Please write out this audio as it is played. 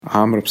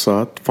Amer,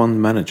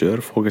 fund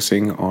manager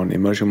focusing on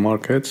emerging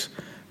markets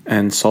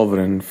and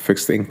sovereign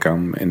fixed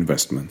income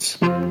investments.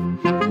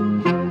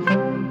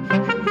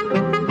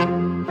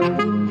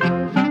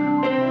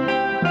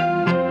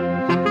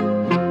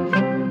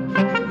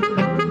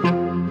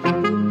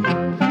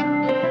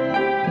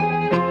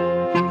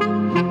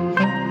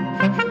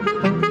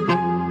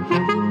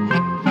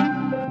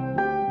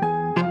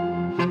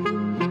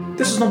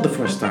 This is not the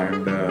first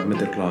time the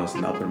middle class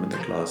and the upper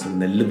middle class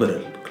and the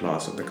liberal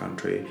class of the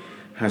country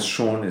has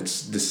shown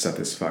its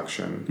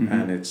dissatisfaction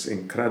and its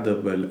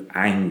incredible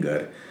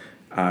anger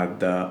at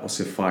the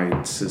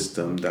ossified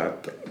system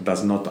that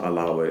does not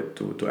allow it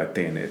to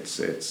attain its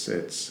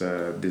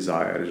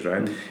desires,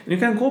 right? And you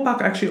can go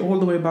back actually all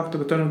the way back to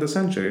the turn of the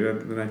century,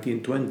 the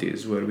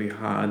 1920s, where we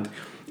had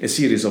a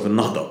series of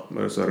nahda,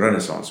 there's a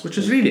renaissance, which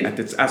is really at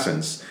its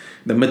essence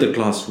the middle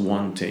class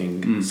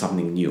wanting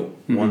something new,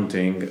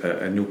 wanting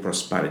a new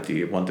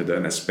prosperity, wanted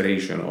an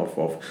aspiration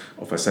of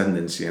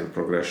ascendancy and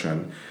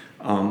progression.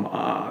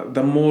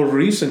 The more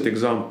recent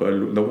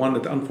example, the one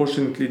that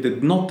unfortunately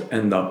did not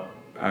end up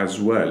as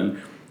well,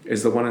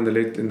 is the one in the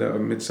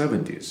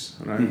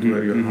mid-70s, right?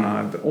 Where you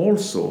had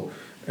also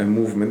a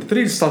movement that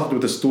really started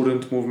with the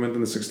student movement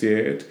in the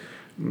 68,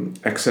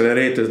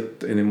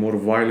 accelerated in a more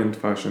violent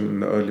fashion in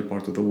the early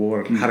part of the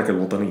war, Haraka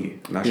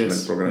al-Wataniya, National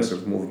and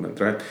Progressive Movement,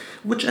 right?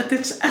 Which at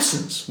its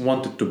essence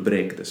wanted to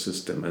break the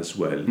system as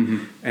well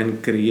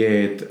and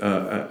create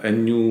a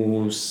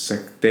new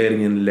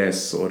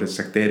sectarian-less or a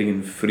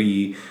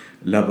sectarian-free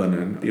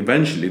Lebanon.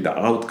 Eventually, the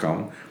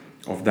outcome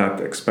of that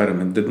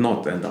experiment did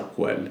not end up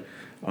well.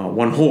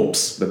 One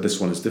hopes that this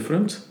one is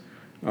different,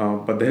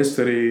 but the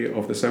history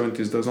of the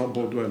 70s does not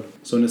bode well.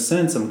 So in a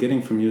sense, I'm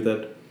getting from you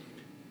that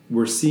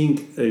we're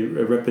seeing a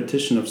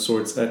repetition of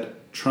sorts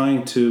at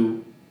trying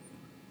to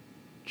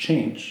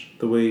change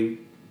the way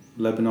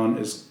Lebanon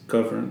is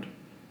governed.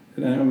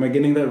 And am I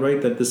getting that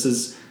right? That this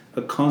is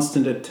a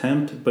constant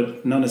attempt,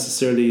 but not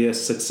necessarily a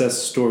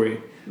success story?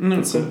 No,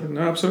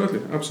 absolutely.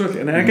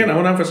 And again, I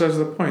want to emphasize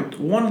the point.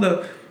 One of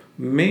the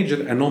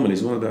major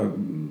anomalies, one of the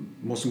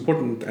most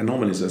important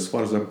anomalies as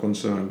far as I'm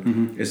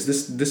concerned, is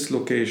this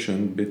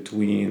dislocation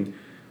between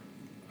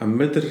a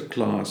middle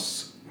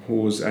class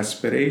whose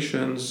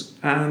aspirations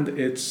and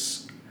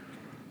its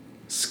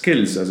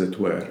skills, as it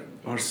were,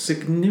 are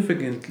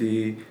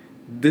significantly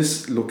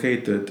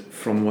dislocated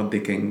from what they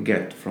can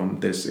get from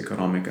this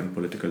economic and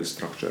political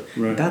structure.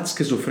 Right. That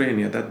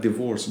schizophrenia, that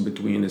divorce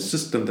between a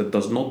system that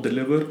does not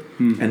deliver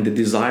and the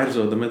desires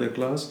of the middle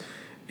class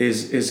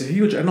is a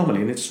huge anomaly,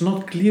 and it's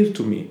not clear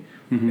to me.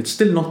 It's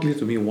still not clear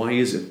to me why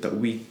is it that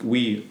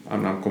we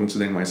and I'm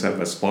considering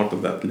myself as part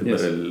of that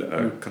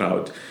liberal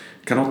crowd,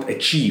 cannot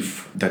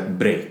achieve that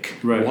break.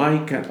 Right.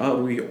 Why are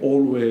we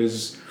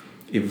always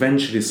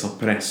eventually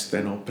suppressed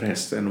and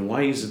oppressed? And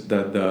why is it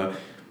that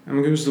I'm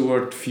going to use the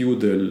word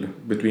feudal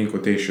between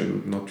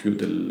quotation, not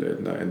feudal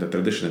in the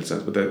traditional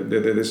sense, but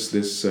this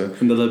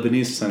in the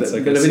Lebanese sense, the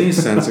Lebanese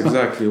sense,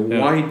 exactly.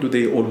 Why do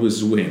they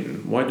always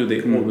win? Why do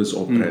they always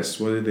oppress?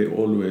 Why do they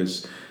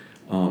always?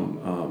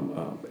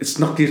 It's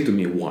not clear to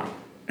me why.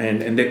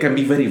 And they can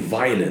be very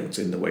violent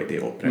in the way they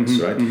oppress,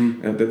 right?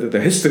 And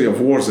the history of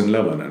wars in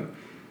Lebanon,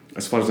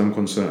 as far as I'm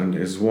concerned,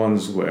 is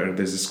ones where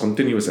there's this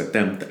continuous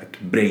attempt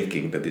at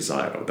breaking the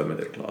desire of the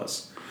middle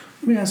class.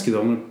 Let me ask you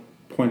though, I'm going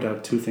to point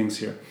out two things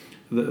here.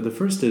 The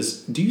first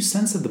is, do you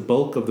sense that the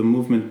bulk of the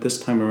movement this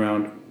time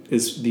around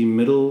is the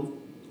middle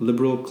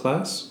liberal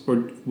class?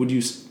 Or would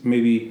you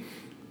maybe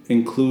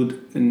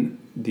include in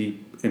the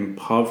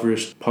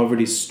impoverished,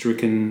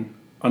 poverty-stricken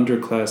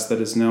underclass that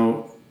is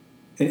now,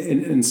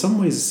 in some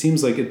ways, it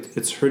seems like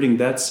it's hurting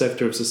that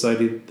sector of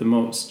society the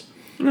most?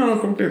 No,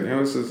 completely.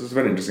 This is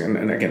very interesting.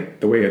 And again,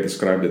 the way I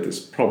described it is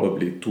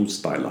probably too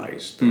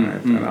stylized,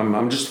 right? And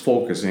I'm just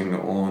focusing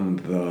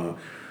on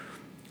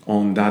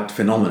that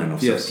phenomenon of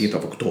 16th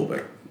of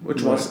October,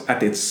 which was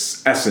at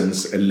its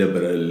essence a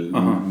liberal,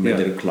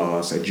 middle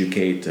class,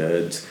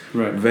 educated,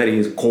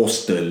 very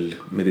coastal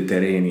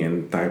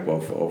Mediterranean type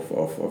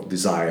of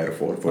desire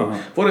for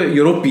a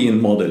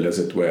European model, as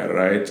it were,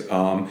 right?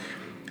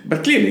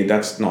 But clearly,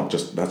 that's one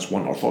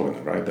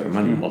orthogonal, right? There are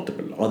many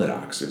multiple other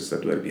axes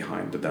that were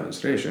behind the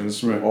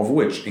demonstrations, of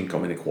which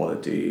income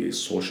inequality,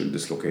 social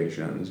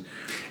dislocations.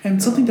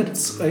 And something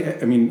that's,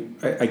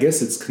 I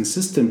guess it's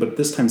consistent, but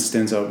this time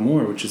stands out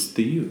more, which is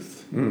the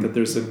youth. That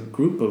there's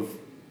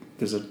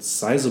a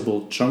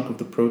sizable chunk of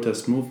the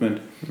protest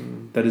movement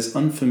that is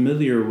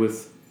unfamiliar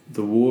with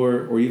the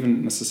war or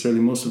even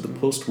necessarily most of the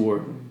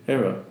post-war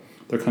era.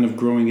 They're kind of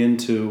growing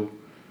into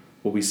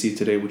what we see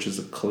today, which is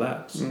a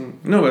collapse.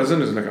 No, as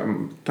in,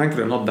 I'm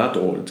thankfully not that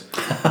old.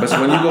 But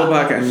when you go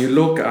back and you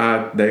look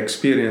at the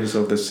experience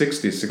of the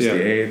 60s,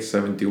 68,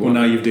 71. Well,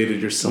 now you've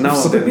dated yourself. Now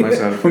I've dated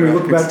myself. When you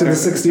look back to the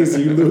 60s,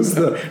 you lose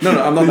the... No,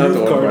 I'm not that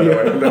old, by the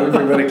way.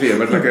 Let me be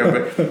very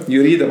clear. But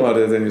you read about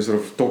it and you sort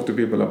of talk to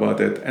people about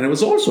it. And it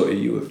was also a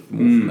youth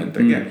movement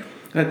again.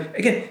 And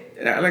again,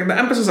 like the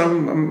emphasis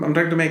I'm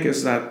trying to make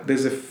is that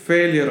there's a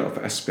failure of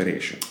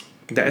aspiration.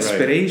 The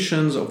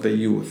aspirations of the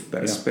youth, the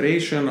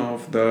aspiration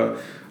of the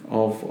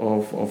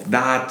of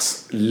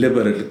that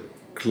liberal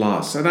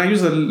class, and I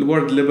use the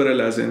word liberal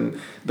as in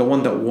the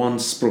one that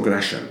wants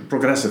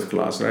progressive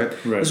class, right?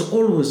 Has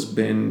always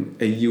been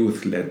a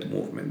youth-led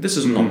movement. This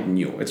is not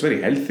new. It's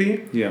very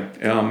healthy. Yeah.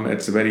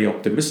 It's very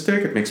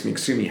optimistic. It makes me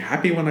extremely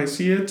happy when I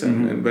see it,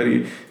 and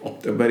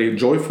very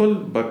joyful.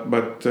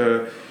 But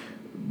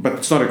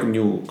it's not a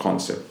new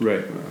concept.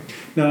 Right.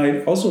 Now,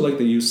 I also like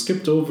that you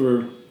skipped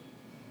over,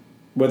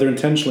 whether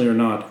intentionally or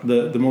not,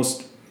 the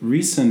most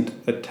recent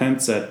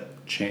attempts at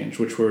change,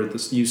 which were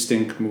this You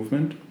Stink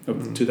movement of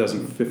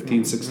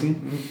 2015-16,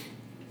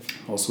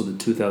 also the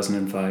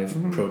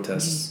 2005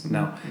 protests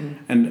now.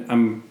 And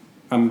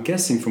I'm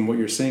guessing from what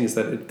you're saying is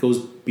that it goes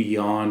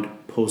beyond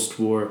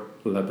post-war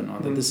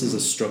Lebanon, that this is a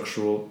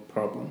structural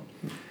problem.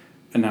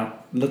 And now,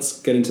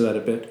 let's get into that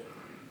a bit.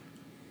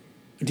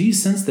 Do you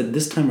sense that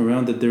this time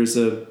around that there's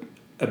a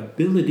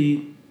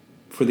ability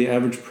for the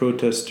average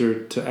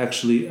protester to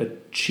actually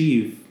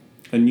achieve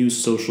a new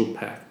social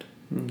pact?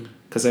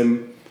 Because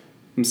I'm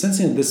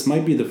sensing that this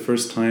might be the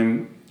first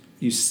time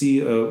you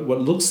see what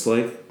looks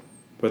like,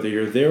 whether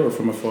you're there or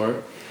from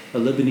afar, a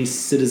Lebanese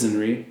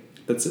citizenry.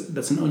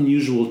 That's an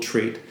unusual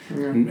trait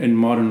in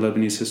modern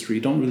Lebanese history.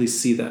 You don't really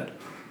see that.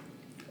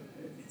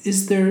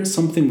 Is there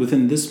something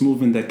within this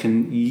movement that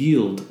can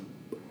yield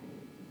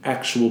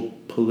actual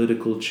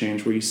political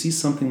change, where you see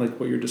something like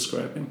what you're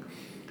describing?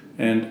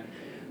 And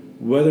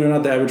whether or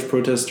not the average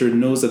protester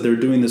knows that they're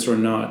doing this or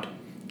not,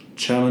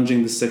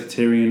 challenging the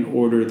sectarian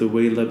order the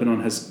way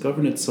Lebanon has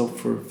governed itself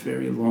for a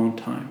very long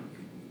time.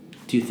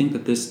 Do you think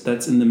that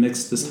that's in the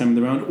mix this time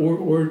around,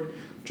 or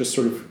just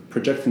sort of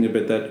projecting a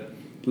bit that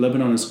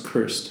Lebanon is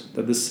cursed,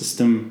 that this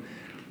system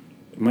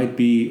might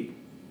be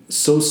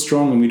so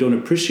strong and we don't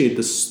appreciate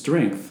the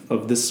strength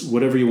of this,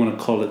 whatever you want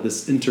to call it,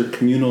 this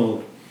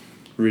intercommunal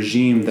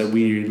regime that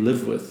we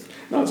live with?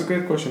 No, it's a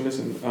great question.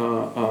 Listen,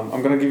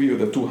 I'm going to give you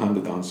the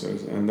two-handed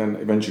answers, and then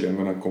eventually I'm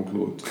going to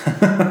conclude.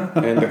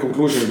 And the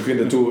conclusion between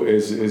the two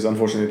is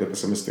unfortunately the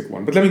pessimistic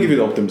one. But let me give you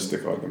the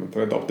optimistic argument.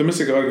 Right? The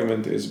optimistic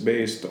argument is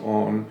based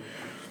on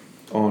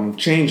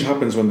change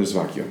happens when there's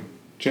vacuum.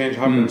 Change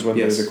happens when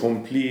there's a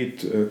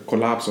complete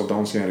collapse of the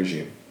ancien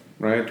regime.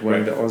 Right?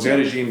 When the ancien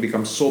regime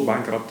becomes so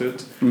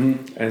bankrupted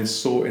and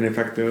so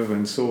ineffective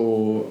and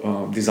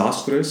so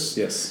disastrous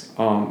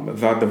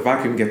that the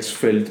vacuum gets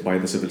filled by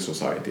the civil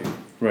society.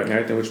 Right?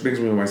 And which brings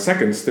me to my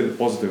second, still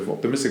positive,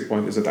 optimistic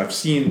point, is that I've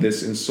seen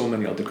this in so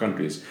many other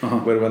countries,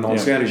 where when the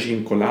ancien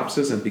regime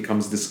collapses and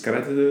becomes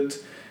discredited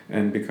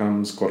and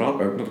becomes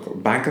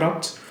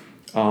bankrupt,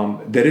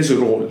 there is a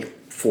role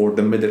for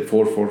the middle,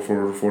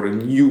 for a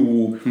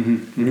new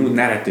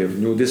narrative,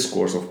 new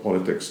discourse of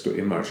politics to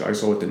emerge. I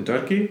saw it in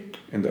Turkey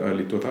in the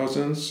early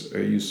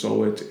 2000s. You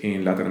saw it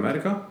in Latin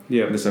America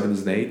in the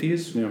 70s and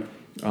 80s,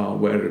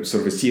 where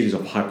sort of a series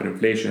of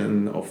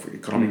hyperinflation, of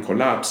economic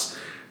collapse,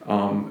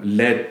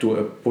 led to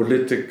a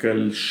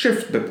political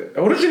shift that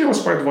originally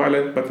was quite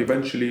violent, but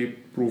eventually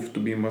proved to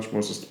be much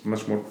more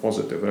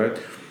positive, right?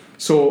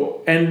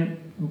 So, and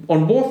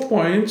on both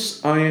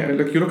points,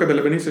 you look at the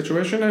Lebanese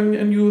situation,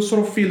 and you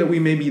sort of feel that we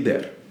may be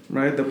there,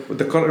 right?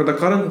 The current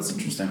That's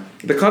interesting.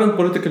 The current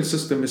political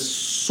system is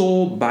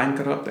so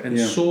bankrupt and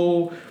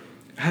so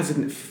has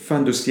a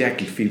fin de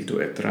siècle feel to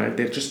it, right?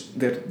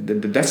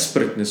 The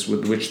desperateness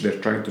with which they're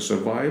trying to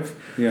survive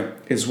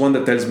is one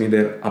that tells me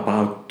they're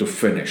about to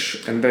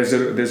finish. And there's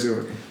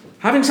a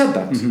having said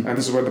that, and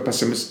this is where the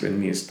pessimist in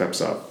me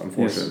steps up,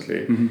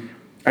 unfortunately. Yes.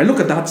 I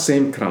look at that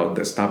same crowd,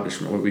 the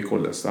establishment, what we call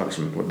the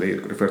establishment, what they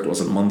refer to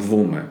as a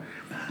manzuma,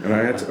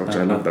 right? Which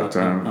I love that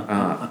term.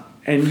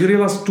 And you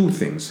realize two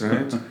things,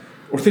 right?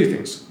 Or three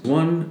things.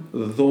 One,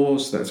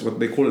 that's what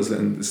they call as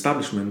the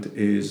establishment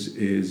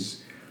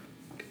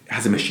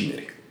has a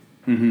machinery.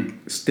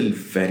 Still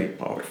very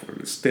powerful.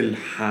 It still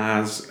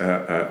has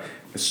a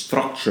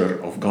structure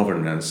of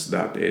governance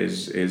that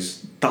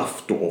is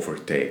tough to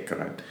overtake,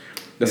 right?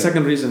 The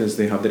second reason is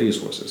they have the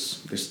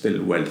resources. They're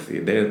still wealthy.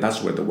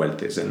 That's where the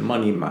wealth is, and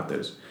money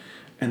matters.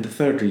 And the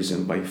third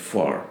reason, by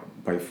far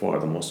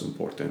the most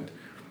important,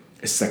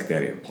 is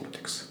sectarian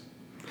politics.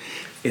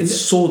 It's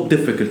so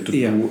difficult to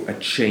do a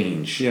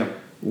change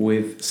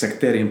with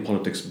sectarian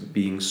politics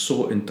being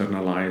so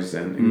internalized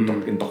and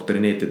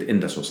indoctrinated in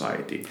the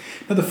society.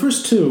 Now, the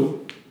first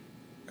two,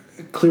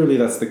 clearly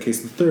that's the case.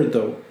 The third,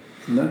 though,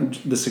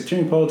 the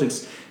sectarian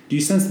politics, do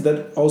you sense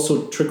that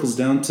also trickles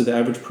down to the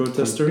average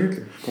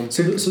protester?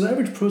 Completely. So the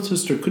average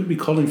protester could be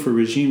calling for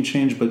regime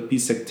change, but be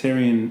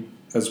sectarian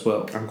as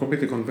well. I'm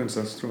completely convinced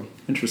that's true.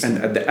 Interesting.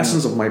 And at the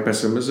essence of my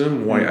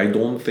pessimism, why I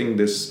don't think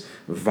this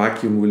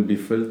vacuum will be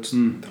filled.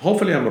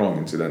 Hopefully I'm wrong,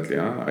 incidentally.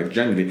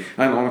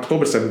 And on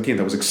October 17th,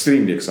 I was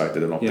extremely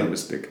excited and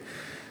optimistic.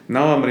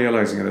 Now I'm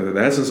realizing that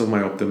the essence of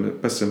my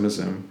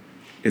pessimism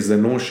is the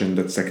notion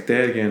that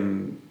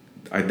sectarian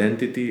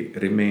identity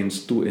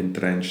remains too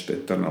entrenched,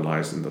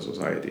 internalized in the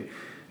society.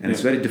 And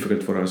it's very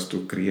difficult for us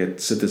to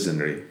create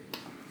citizenry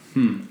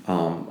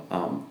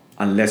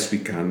unless we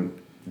can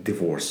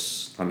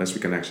divorce, unless we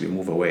can actually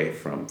move away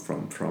from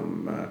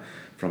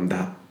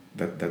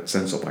that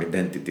sense of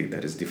identity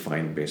that is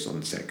defined based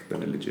on sect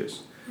and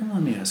religious. Well,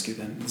 let me ask you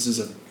then. This is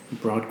a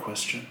broad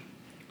question.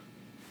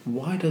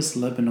 Why does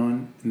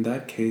Lebanon, in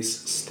that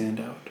case, stand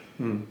out?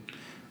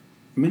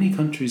 Many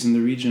countries in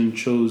the region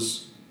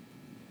chose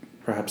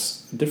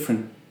perhaps a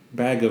different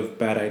bag of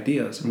bad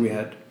ideas. We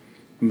had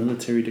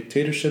military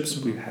dictatorships.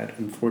 We had,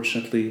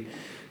 unfortunately,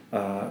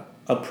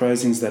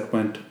 uprisings that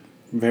went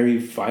very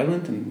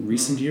violent in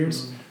recent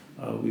years.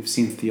 We've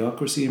seen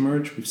theocracy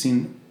emerge. We've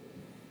seen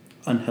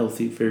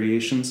unhealthy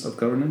variations of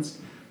governance.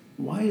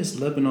 Why is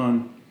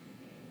Lebanon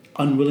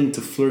unwilling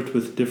to flirt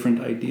with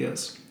different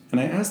ideas? And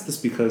I ask this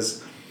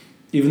because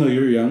even though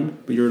you're young,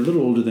 but you're a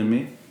little older than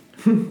me,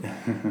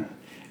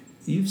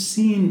 you've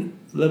seen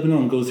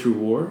Lebanon go through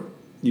war.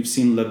 You've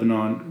seen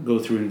Lebanon go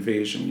through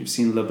invasion. You've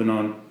seen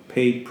Lebanon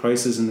pay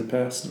prices in the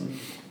past.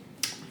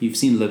 You've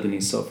seen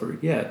Lebanese suffer.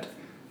 Yet,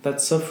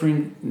 that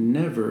suffering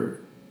never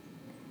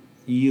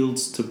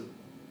yields to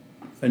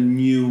a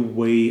new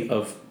way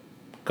of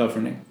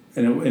governing.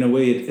 In a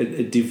way,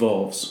 it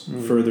devolves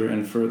further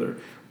and further.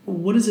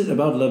 What is it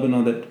about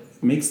Lebanon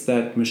that makes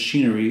that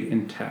machinery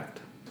intact?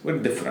 We're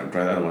different,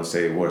 right? I don't want to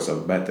say worse or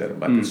better,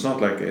 but it's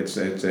not like it's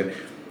a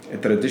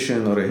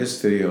tradition or a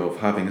history of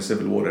having a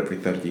civil war every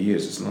 30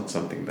 years. It's not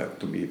something that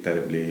to be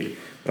terribly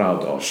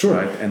proud of, sure.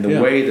 Right? And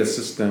the way the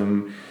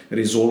system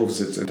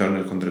resolves its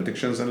internal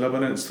contradictions in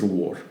Lebanon is through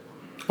war.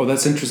 Oh,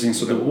 that's interesting.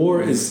 So the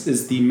war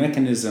is the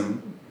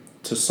mechanism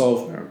to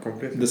solve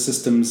the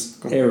system's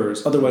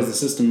errors. Otherwise, the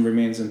system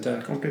remains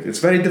intact. Completely. It's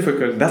very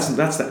difficult. That's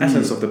the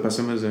essence of the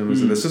pessimism.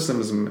 So the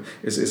system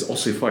is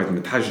ossified,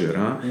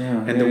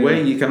 mutahajir, the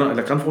way you cannot,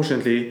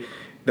 unfortunately,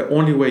 the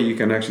only way you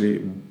can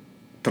actually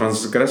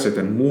transgress it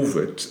and move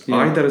it,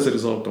 either as a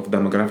result of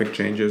demographic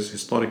changes,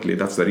 historically,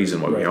 that's the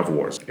reason why we have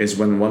wars, is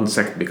when one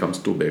sect becomes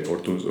too big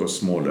or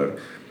smaller.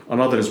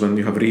 Another is when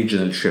you have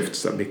regional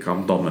shifts that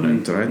become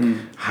dominant, right?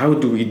 How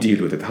do we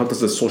deal with it? How does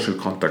the social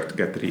contract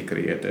get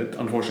recreated?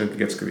 Unfortunately, it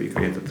gets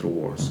recreated through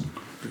wars.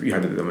 We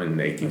had them in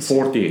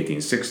 1840,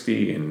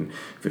 1860, in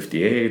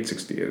 58,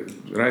 60,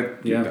 right?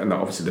 Yeah. And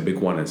obviously the big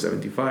one in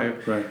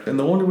 75. Right. And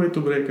the only way to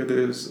break it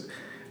is,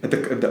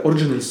 the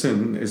original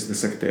sin is the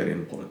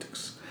sectarian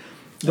politics.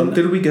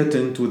 Until we get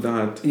into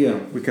that,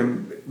 we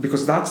can,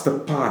 because that's the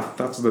path,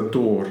 that's the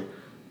door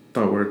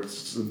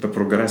towards the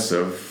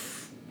progressive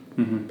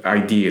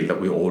ideal that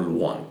we all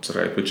want,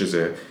 right? Which is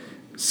a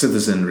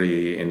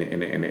citizenry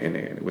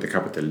with a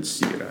capital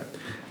C, right?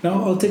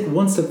 Now I'll take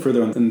one step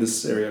further in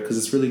this area because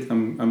it's really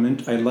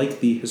I like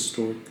the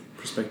historic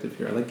perspective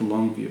here. I like the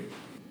long view.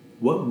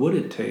 What would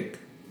it take,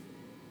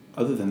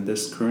 other than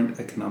this current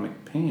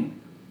economic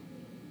pain,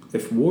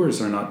 if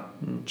wars are not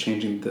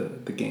changing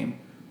the game?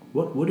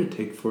 What would it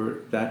take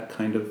for that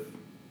kind of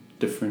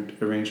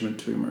different arrangement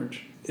to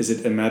emerge? Is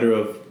it a matter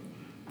of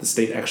the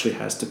state actually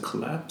has to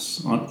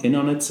collapse on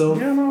itself?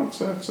 Yeah, no,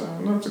 it's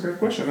a great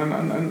question.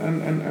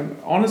 And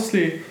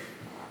honestly,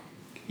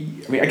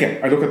 I mean, again,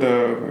 I look at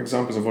the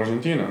examples of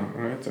Argentina,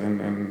 right,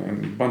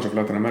 and a bunch of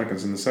Latin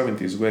Americans in the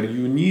 70s, where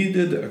you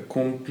needed a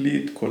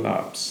complete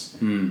collapse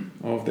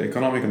of the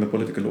economic and the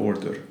political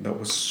order that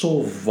was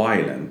so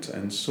violent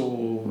and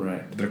so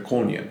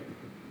draconian.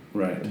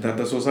 Right. That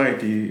the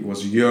society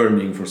was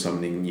yearning for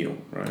something new,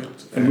 right?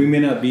 And we may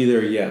not be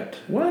there yet.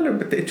 Well,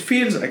 but it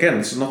feels, again,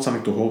 this is not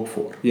something to hope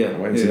for. Yeah.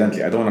 Well,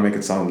 incidentally, I don't want to make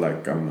it sound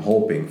like I'm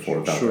hoping for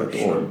that at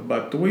all.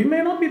 But we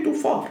may not be too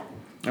far.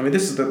 I mean,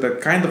 this is the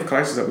kind of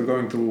crisis that we're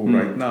going through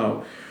right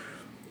now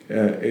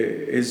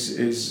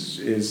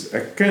is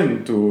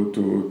akin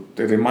to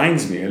it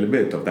reminds me a little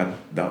bit of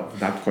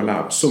that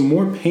collapse. So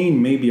more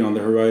pain may be on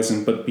the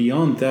horizon, but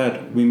beyond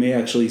that, we may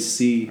actually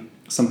see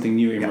something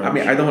new emerge. Yeah, I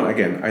mean, I don't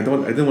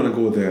want to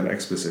go there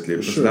explicitly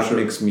because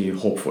makes me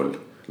hopeful,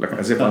 like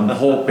as if I'm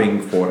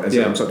hoping for, as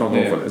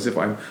if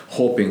I'm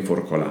hoping for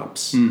a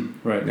collapse.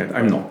 Right.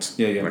 I'm not.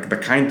 Like the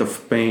kind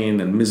of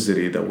pain and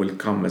misery that will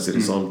come as a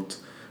result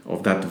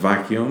of that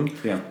vacuum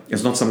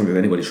is not something that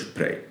anybody should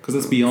pray. Because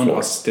it's beyond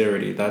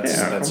austerity.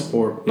 That's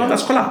horrible. No,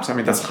 that's collapse. I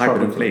mean, that's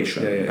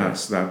hyperinflation.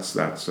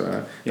 That's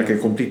like a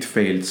complete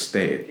failed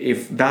state.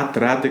 If that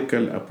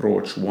radical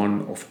approach,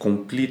 one of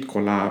complete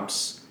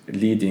collapse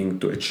leading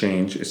to a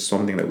change, is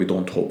something that we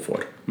don't hope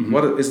for.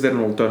 What is there an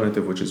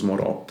alternative which is more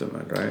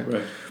optimal, right?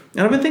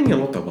 And I've been thinking a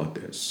lot about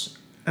this,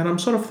 and I'm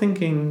sort of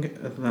thinking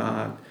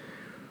that,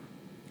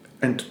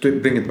 and to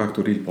bring it back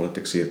to real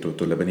politics here, to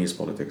Lebanese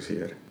politics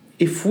here,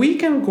 if we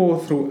can go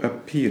through a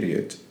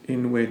period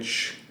in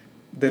which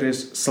there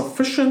is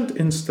sufficient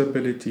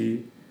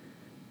instability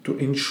to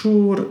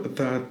ensure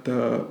that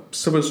the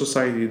civil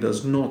society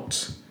does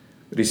not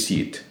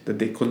recede, that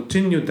they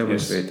continue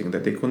demonstrating,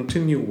 that they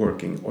continue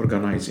working,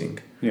 organizing.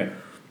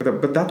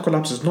 But that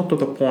collapses not to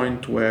the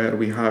point where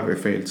we have a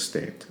failed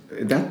state.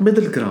 That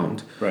middle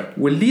ground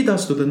will lead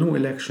us to the new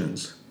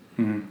elections.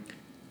 And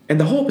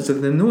the hope is that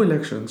in the new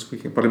elections,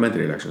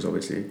 parliamentary elections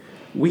obviously,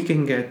 we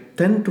can get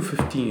 10 to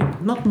 15,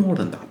 not more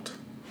than that.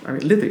 I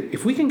mean, literally,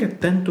 if we can get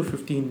 10 to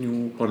 15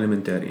 new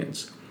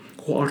parliamentarians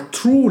who are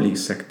truly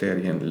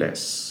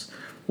sectarian-less,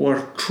 who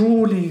are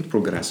truly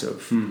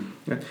progressive,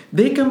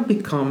 they can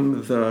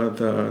become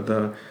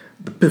the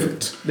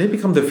pivot. They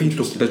become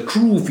the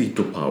true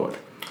veto power.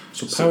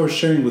 So power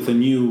sharing with a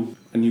new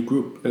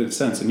group, in a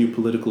sense, a new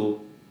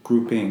political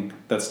grouping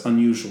that's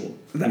unusual.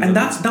 And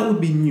that would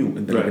be new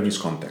in the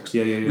Lebanese context.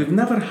 Yeah. We've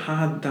never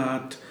had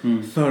that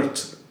third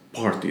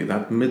party,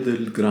 that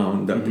middle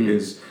ground that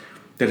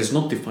is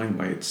not defined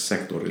by its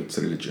sect or its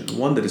religion.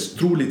 One that is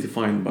truly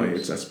defined by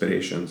its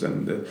aspirations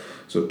and the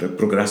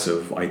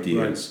progressive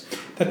ideas.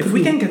 Right. If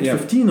we can get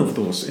 15 of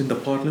those in the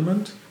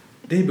parliament,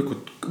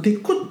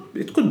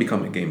 it could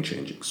become a game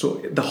changing.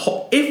 So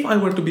if I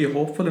were to be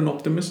hopeful and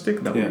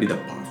optimistic, that would be the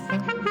path.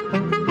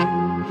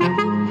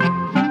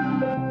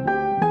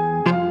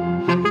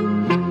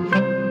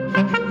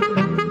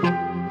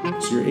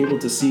 So you're able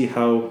to see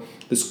how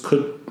this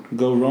could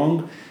go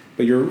wrong,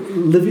 but you're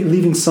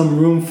leaving some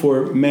room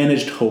for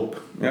managed hope.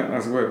 Yeah,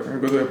 that's a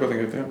good way of putting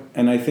it, yeah.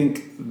 And I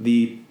think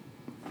the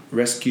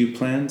rescue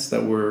plans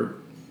that were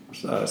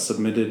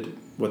submitted,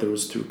 whether it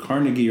was through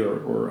Carnegie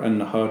or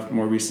An-Nahar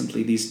more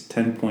recently, these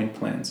 10-point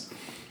plans,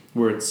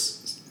 where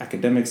it's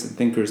academics and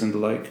thinkers and the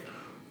like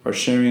are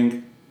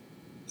sharing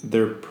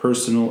their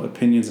personal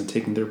opinions and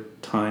taking their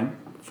time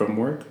from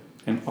work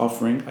and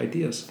offering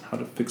ideas on how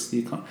to fix the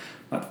economy.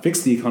 Not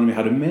fix the economy,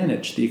 how to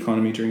manage the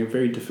economy during a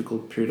very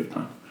difficult period of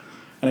time.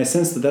 And I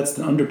sense that that's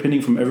the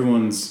underpinning from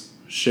everyone's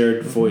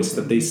shared voice,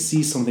 that they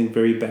see something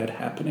very bad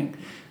happening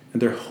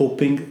and they're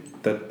hoping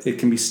that it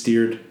can be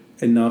steered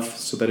enough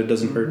so that it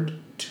doesn't hurt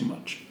too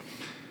much.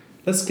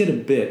 Let's get a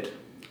bit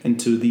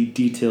into the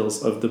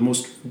details of the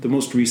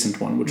most recent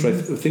one, which I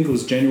think it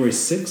was January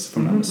 6th, if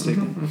I'm not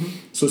mistaken.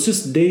 So it's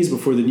just days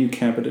before the new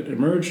cabinet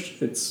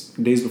emerged. It's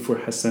days before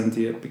Hassan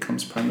Diab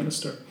becomes prime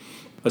minister.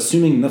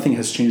 Assuming nothing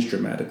has changed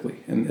dramatically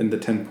in the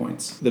 10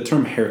 points. The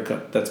term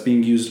haircut, that's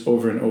being used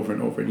over and over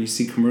and over. And you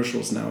see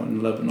commercials now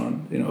in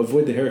Lebanon.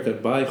 avoid the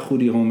haircut, buy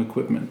Khudi home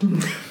equipment.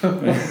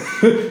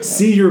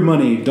 See your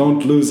money,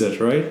 don't lose it,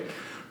 right?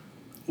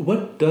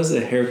 What does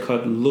a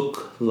haircut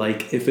look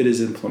like if it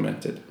is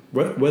implemented?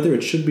 Whether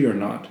it should be or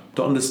not.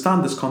 To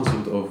understand this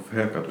concept of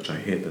haircut, which I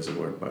hate as a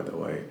word, by the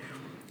way,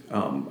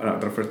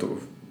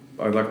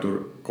 I'd like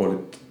to call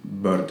it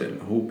burden.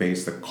 Who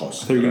pays the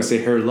cost? I thought you were going to say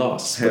hair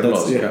loss. Hair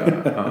loss,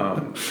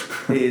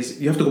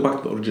 is you have to go back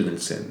to the original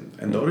sin.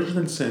 And the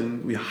original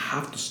sin, we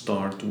have to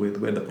start with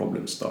where the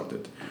problem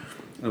started.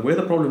 And where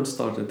the problem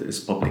started is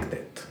public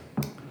debt.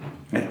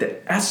 And the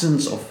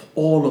essence of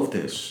all of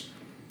this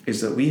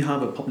is that we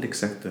have a public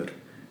sector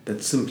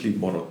that simply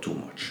borrowed too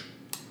much.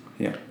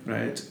 Yeah.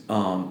 Right?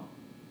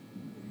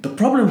 The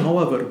problem,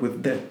 however,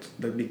 with debt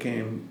that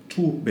became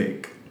too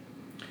big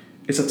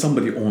is that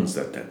somebody owns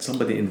that debt.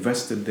 Somebody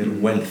invested their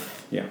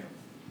wealth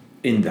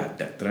in that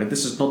debt, right?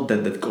 This is not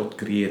debt that got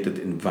created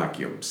in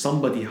vacuum.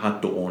 Somebody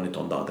had to own it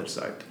on the other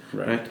side,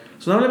 right?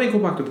 So now let me go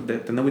back to the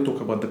debt, and then we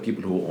talk about the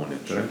people who own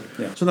it, right?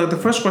 Yeah. So now the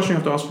first question you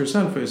have to ask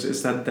yourself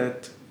is that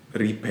debt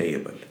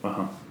repayable?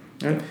 Uh-huh.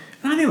 Right?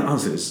 And I think the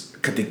answer is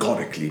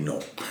categorically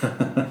no.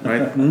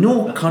 Right?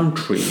 No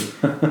country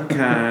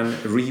can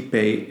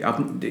repay.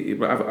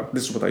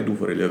 This is what I do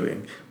for a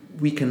living.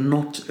 We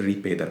cannot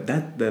repay that.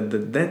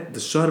 The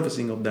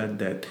servicing of that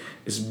debt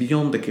is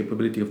beyond the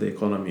capability of the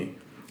economy.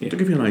 Yeah. To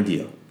give you an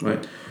idea,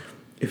 right?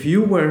 If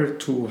you were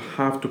to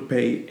have to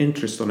pay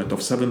interest on it of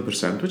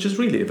 7%, which is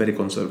really a very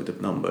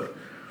conservative number,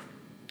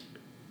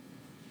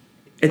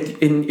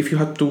 if you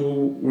had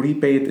to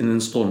repay it in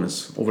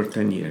installments over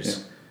 10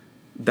 years,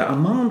 the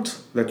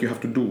amount that you have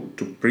to do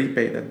to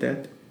prepay that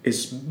debt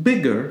is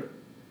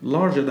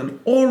larger than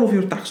all of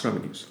your tax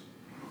revenues.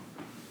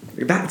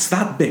 That's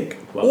that big.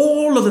 Wow.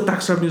 All of the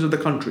tax revenues of the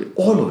country,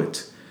 all of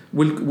it,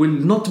 will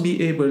not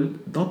be able.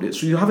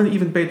 So you haven't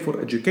even paid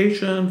for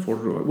education, for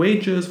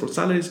wages, for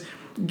salaries.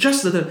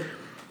 Just that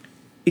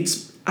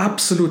it's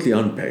absolutely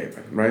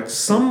unpayable, right?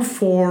 Some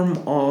form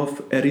of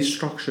a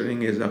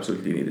restructuring is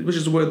absolutely needed, which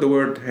is where the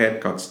word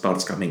haircut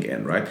starts coming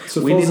in, right?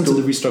 So we need to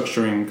the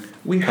restructuring.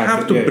 We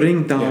have to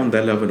bring down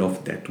the level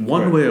of debt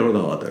one way or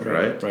the other,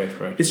 right?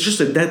 Right. It's just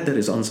a debt that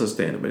is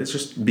unsustainable. It's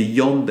just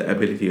beyond the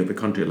ability of a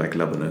country like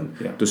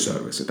Lebanon to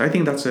service it. I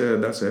think that's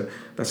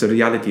a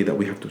reality that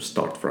we have to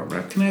start from,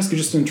 right? Can I ask you,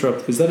 just to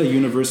interrupt, is that a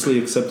universally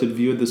accepted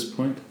view at this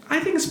point? I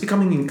think it's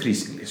becoming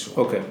increasingly so.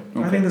 Okay.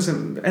 I think it's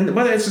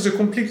a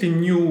completely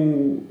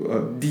new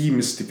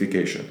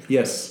demystification.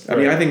 Yes. I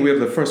mean, I think we're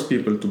the first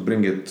people to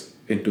bring it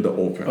into the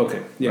open.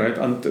 Okay. Yeah. Right?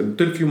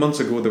 Until a few months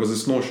ago, there was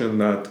this notion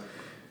that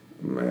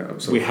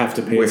we have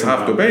to pay it.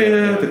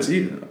 It's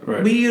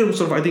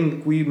right. I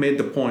think we made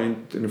the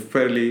point in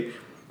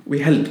we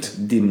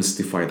helped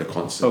demystify the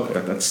concept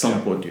that at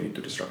some point you need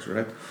to restructure,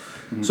 right?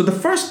 Mm-hmm. So the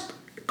first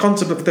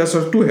concept of there's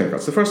two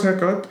haircuts. The first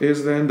haircut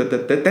is then that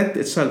the debt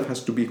itself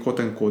has to be quote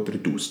unquote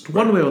reduced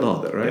one way or the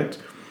other, right?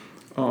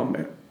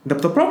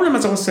 The problem,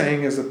 as I was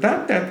saying, is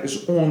that debt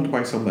is owned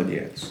by somebody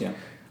else. Yeah.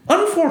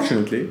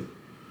 Unfortunately,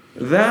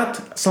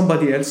 that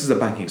somebody else is the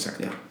banking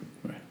sector. Yeah.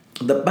 Right.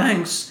 The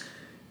banks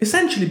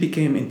essentially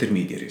became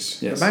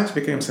intermediaries. Yes. The banks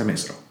became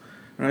semestra.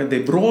 Right?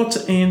 They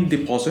brought in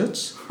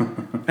deposits,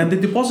 and the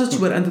deposits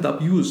were ended up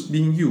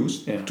being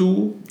used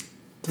to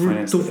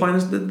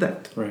finance the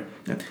debt. Right.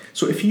 Yeah.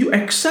 So if you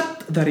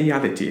accept the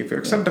reality, if you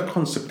accept the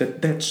concept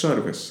that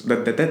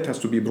the debt has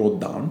to be brought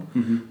down,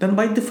 then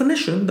by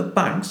definition the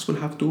banks will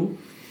have to.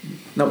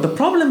 Now the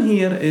problem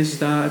here is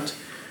that,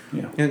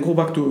 and go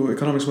back to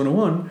Economics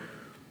 101,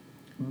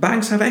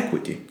 banks have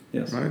equity.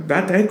 Yes. Right?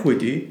 That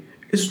equity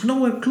is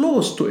nowhere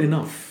close to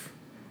enough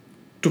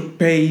to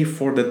pay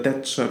for the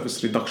debt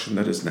service reduction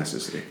that is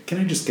necessary. Can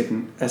I just get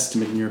an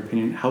estimate, in your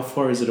opinion? How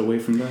far is it away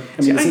from that?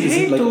 I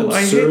hate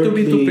to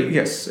be too.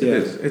 Yes, it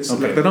is. It's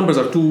like the numbers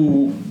are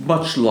too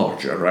much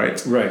larger, right?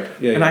 Right.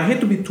 Yeah. And I hate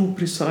to be too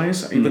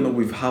precise, even though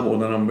we have all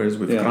the numbers,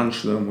 we've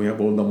crunched them, we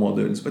have all the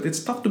models. But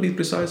it's tough to be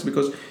precise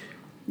because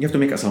you have to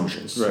make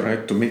assumptions,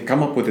 right? To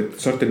come up with a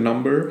certain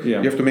number, you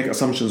have to make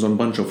assumptions on a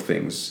bunch of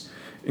things,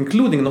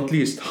 including not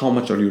least how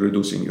much are you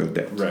reducing your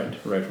debt. Right.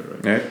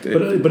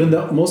 But in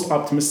the most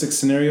optimistic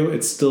scenario,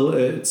 it's still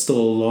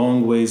a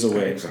long ways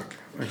away. Exactly.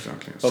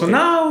 Okay. So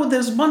now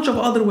there's a bunch of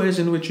other ways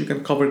in which you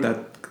can cover that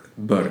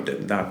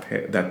burden,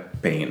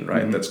 that pain,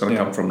 right? That's going to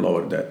come from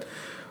lower debt.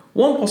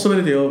 One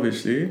possibility,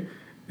 obviously,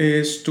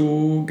 is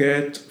to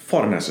get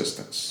foreign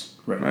assistance.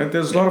 Right?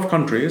 There's a lot of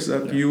countries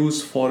that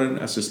use foreign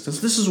assistance.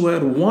 This is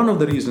where one of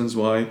the reasons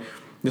why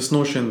this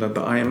notion that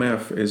the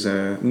IMF is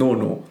a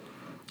no-no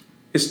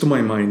is, to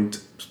my mind,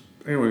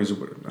 I'm going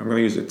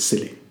to use it,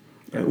 silly.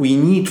 We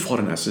need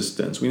foreign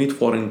assistance. We need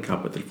foreign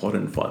capital,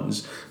 foreign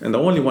funds. And the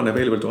only one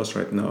available to us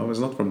right now is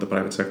not from the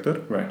private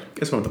sector. Right.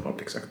 It's from the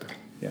public sector.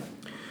 Yeah.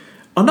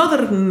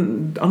 Another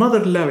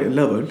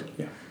level,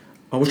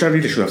 which I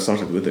really should have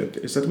started with it,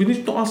 is that we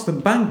need to ask the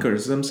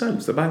bankers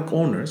themselves, the bank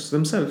owners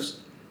themselves,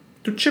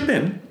 to chip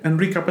in and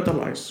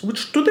recapitalize.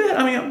 Which today,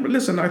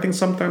 I think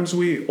sometimes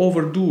we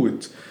overdo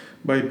it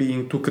by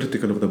being too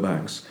critical of the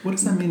banks. What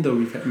does that mean, though?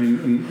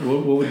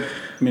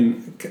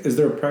 Is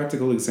there a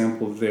practical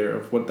example there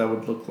of what that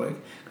would look like?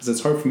 Because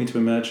it's hard for me to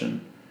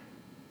imagine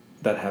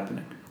that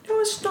happening. No,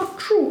 it's not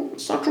true.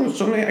 So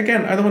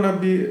again, I don't want to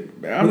be.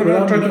 I'm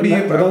not trying to be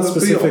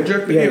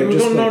objective. We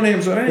don't know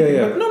names or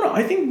anything. But no.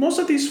 I think most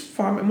of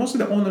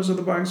the owners of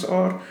the banks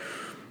are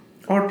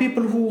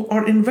people who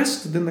are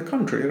invested in the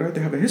country, right?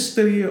 They have a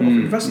history of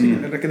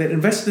investing. Like they're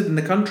invested in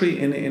the country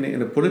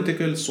in a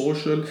political,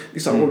 social.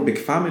 These are all big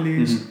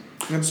families.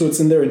 So it's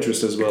in their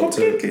interest as well.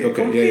 Completely.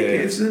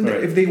 It's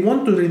if they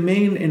want to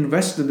remain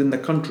invested in the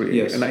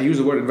country, and I use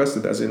the word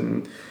invested as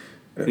in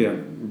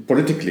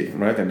politically,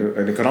 right,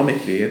 and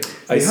economically,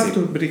 they have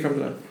to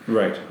recapitalize.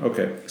 Right.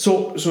 Okay.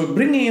 So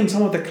bringing in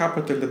some of the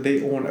capital that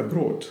they own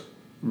abroad,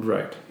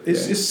 right,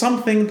 is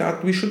something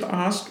that we should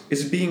ask.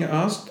 Is being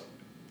asked.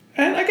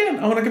 And again,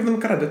 I want to give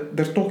them credit.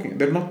 They're talking.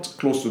 They're not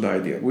close to the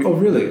idea.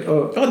 Really?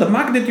 The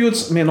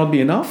magnitudes may not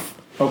be enough.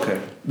 Okay.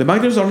 The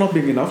magnitudes are not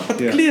big enough, but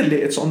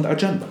clearly it's on the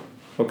agenda.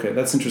 Okay,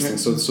 that's interesting.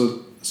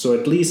 So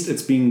at least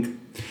it's being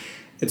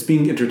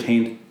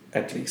entertained.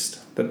 At least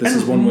that this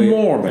is one way.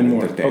 More than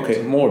entertained.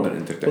 Okay, more than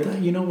entertained. Well,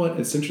 you know what?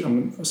 It's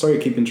interesting. I'm sorry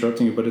I keep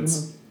interrupting you, but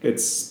it's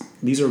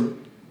these are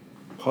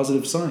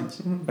positive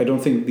signs. I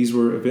don't think these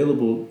were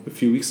available a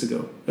few weeks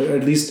ago.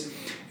 At least.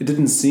 It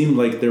didn't seem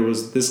like there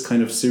was this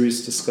kind of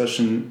serious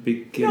discussion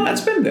beginning. No, it's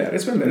been there.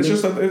 It's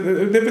just that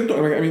they've been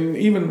talking.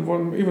 Even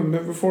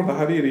before the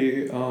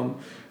Hariri,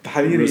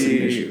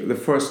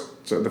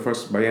 the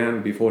first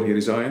bayan before he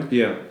resigned.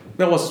 Yeah,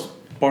 that was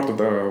part of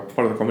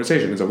the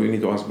conversation. Is that we need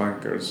to ask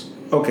bankers.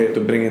 Okay. To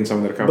bring in some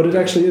of their capital. But it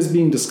actually is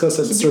being discussed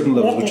at certain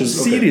levels, which is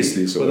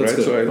seriously so, well,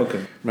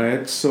 right?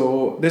 Right.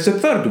 So there's a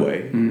third way,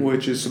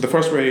 which is the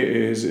first way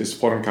is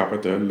foreign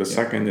capital. The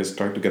second is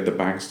trying to get the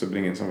banks to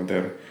bring in some of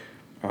their.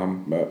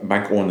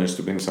 Bank owners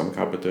to bring some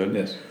capital.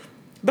 Yes,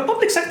 the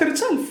public sector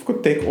itself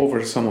could take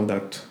over some of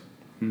that,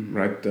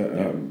 right?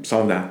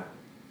 Some of that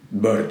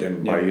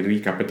burden by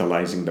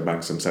recapitalizing the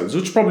banks themselves,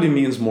 which probably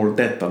means more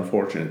debt,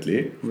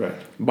 unfortunately, right,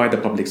 by the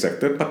public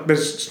sector. But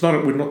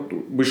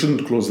we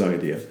shouldn't close the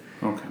idea.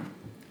 Okay.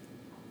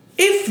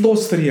 If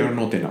those three are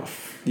not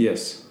enough,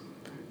 yes,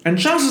 and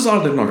chances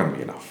are they're not going to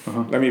be enough.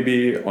 Let me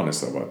be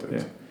honest about it.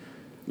 Yeah.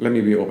 Let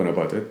me be open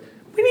about it.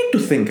 We need to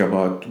think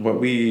about what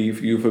we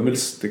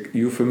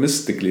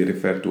euphemistically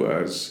refer to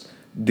as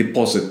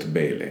deposit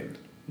bail-in.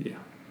 Yeah.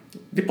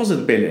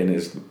 Deposit bail-in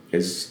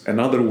is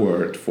another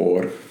word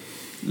for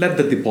let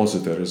the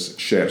depositors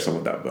share some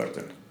of that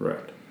burden.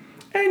 Right.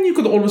 And you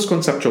could always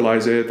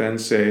conceptualize it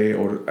and say,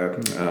 or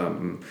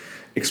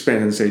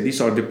explain and say, these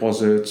are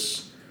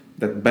deposits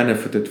that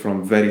benefited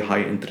from very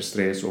high interest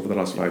rates over the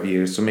last 5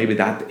 years. So maybe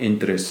that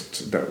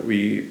interest that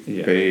we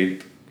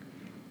paid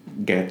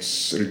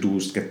gets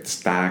reduced, gets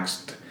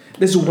taxed.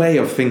 There's a way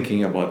of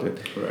thinking about it.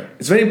 Right.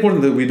 It's very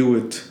important that we do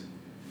it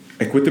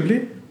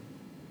equitably.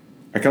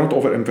 I cannot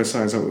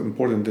overemphasize how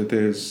important it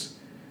is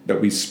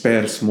that we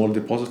spare small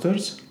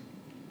depositors.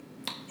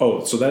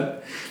 Oh, so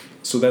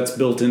that's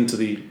built into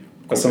the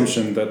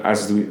assumption that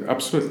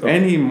absolutely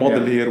any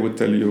model here would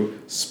tell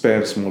you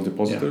spare small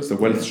depositors. The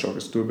wealth shock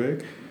is too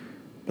big.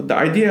 But the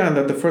idea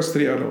that the first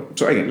three are...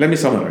 So again, let me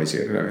summarize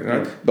here.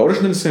 Right? The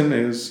original sin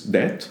is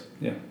debt.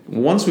 Yeah.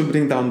 Once we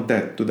bring down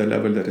debt to the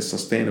level that is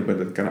sustainable,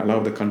 that can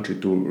allow the country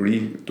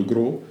to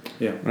grow,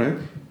 yeah, right?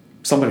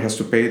 somebody has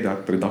to pay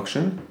that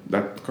reduction,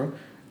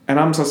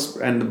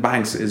 and the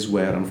banks is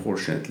where,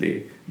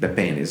 unfortunately, the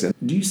pain is.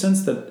 Do you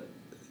sense that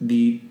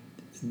the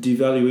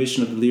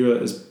devaluation of the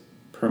lira is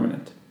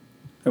permanent?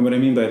 And what I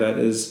mean by that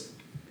is,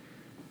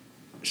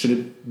 should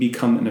it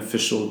become an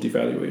official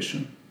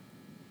devaluation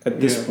at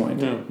this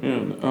point? Forget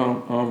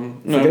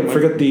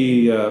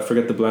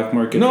the black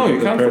market. No,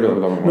 you can't forget the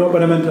black market. No,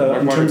 but I meant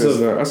in terms of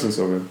the essence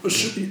of it.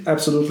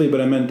 Absolutely,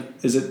 but I meant,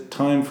 is it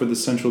time for the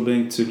central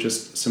bank to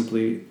just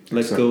simply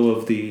let go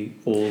of the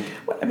old?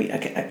 Well, I mean,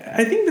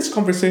 I think this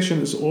conversation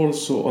is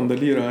also on the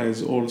lira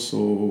is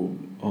also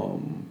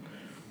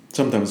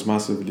sometimes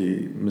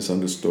massively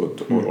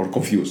misunderstood or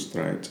confused,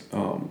 right?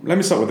 Let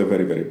me start with the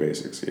very, very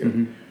basics here.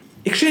 Mm-hmm.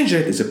 Exchange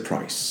rate is a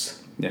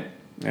price. Yeah.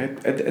 Right?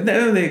 At the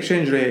end of the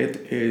exchange rate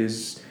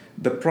is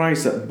the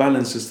price that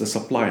balances the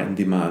supply and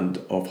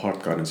demand of hard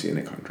currency in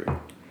a country.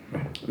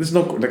 Right. There's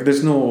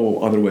no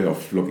other way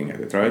of looking at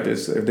it, right?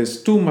 If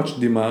there's too much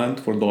demand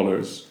for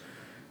dollars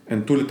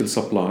and too little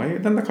supply,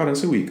 then the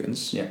currency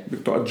weakens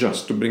to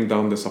adjust, to bring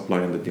down the supply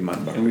and the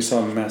demand balance. And we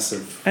saw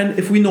massive... And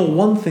if we know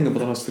one thing about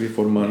the last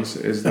 3-4 months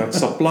is that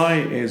supply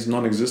is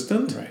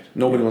non-existent. Right.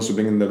 Nobody wants to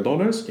bring in their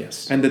dollars.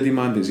 Yes. And the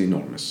demand is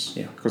enormous.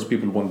 Yeah. Because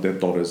people want their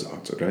dollars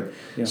outside, right?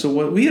 Yeah. So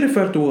what we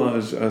refer to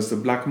as the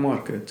black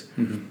market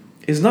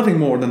is nothing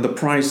more than the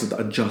price that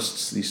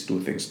adjusts these two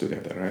things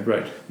together, right?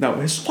 Right. Now,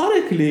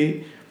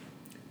 historically,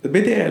 the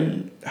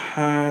BDL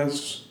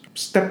has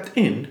stepped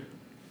in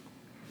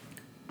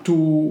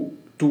to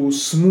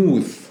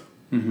smooth,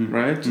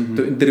 right?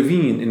 To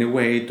intervene in a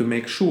way to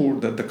make sure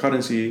that the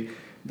currency,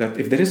 that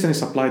if there is any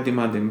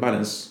supply-demand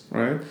imbalance,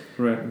 right,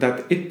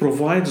 that it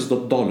provides the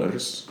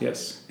dollars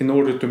in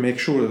order to make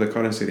sure that the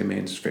currency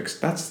remains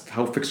fixed. That's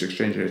how fixed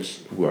exchange rates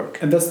work.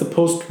 And that's the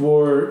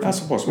post-war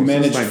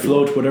managed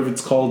float, whatever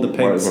it's called, the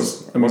pegs.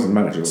 It wasn't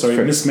managed. It was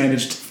fixed.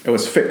 Mismanaged. It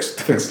was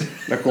fixed.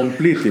 Like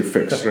completely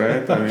fixed,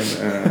 right? I mean,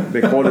 they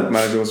call it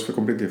managed. It was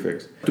completely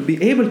fixed. To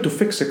be able to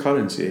fix a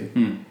currency,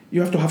 you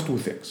have to have two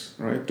things,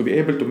 right? To be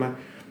able to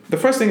the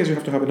first thing is you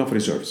have to have enough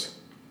reserves.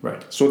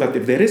 Right. So that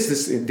if there is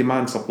this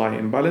demand-supply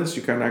imbalance,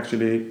 you can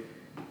actually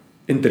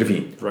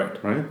intervene.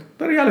 Right.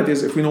 The reality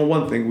is, if we know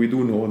one thing, we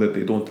do know that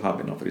they don't have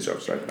enough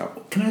reserves right now.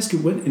 Can I ask you,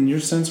 in your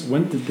sense,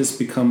 when did this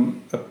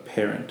become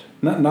apparent?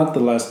 Not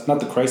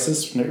the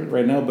crisis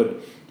right now,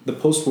 but the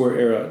post-war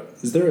era.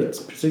 Is there a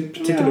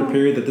particular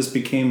period that this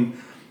became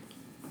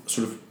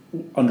sort of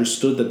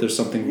understood that there's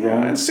something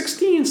wrong? In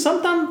 16,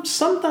 sometime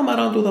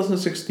around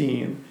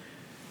 2016,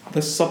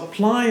 the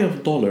supply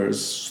of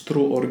dollars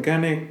through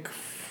organic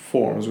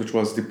forms, which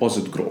was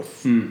deposit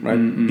growth,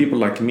 right? People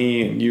like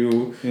me and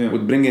you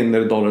would bring in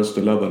their dollars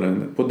to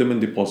Lebanon, put them in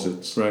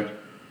deposits, right?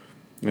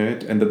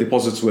 And the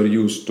deposits were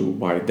used to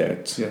buy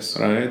debt,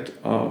 right?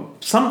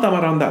 Sometime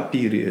around that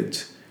period,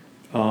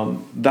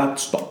 that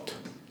stopped.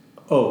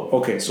 Oh,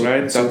 okay. So,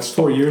 so that's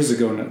 4 years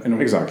ago now.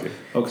 Exactly.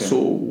 Okay.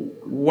 So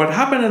what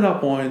happened at that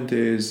point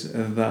is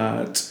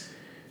that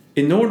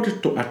in order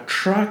to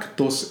attract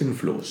those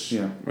inflows,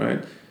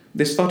 right,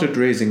 they started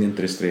raising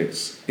interest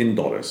rates in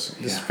dollars.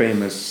 This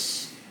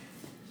famous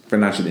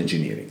financial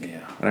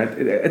engineering, right?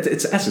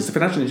 It's essence. The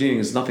financial engineering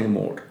is nothing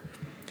more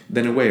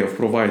than a way of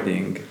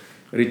providing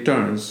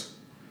returns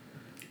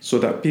so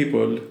that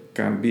people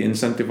can be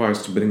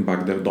incentivized to bring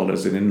back their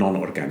dollars in a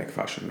non-organic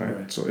fashion,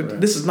 right? So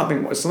this is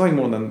nothing more. It's nothing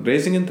more than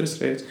raising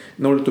interest rates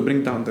in order to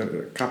bring down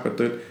their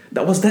capital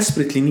that was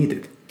desperately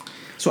needed.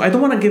 So I don't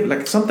want to give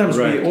sometimes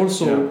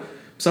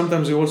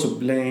we also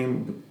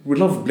blame. We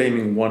love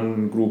blaming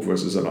one group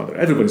versus another.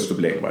 Everybody's to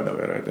blame, by the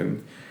way, right?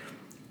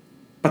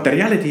 But the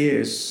reality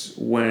is,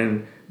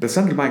 when the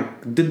central bank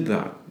did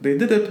that, they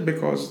did it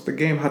because the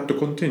game had to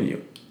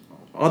continue.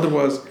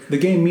 Otherwise, the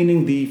game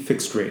meaning the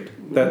fixed rate.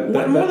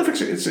 The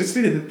fixed rate. It's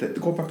really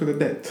go back to the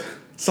debt.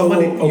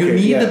 You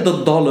needed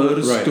the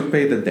dollars to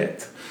pay the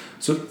debt.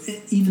 So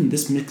even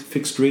this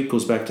fixed rate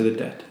goes back to the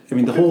debt. I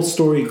mean, the whole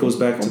story goes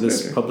back to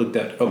this public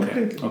debt.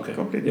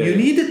 Completely. You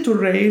needed to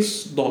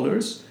raise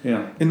dollars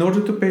in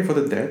order to pay for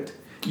the debt.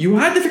 You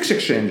had the fixed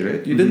exchange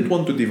rate. You didn't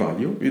want to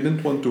devalue. You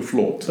didn't want to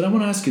float. But I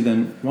want to ask you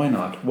then, why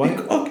not? Why?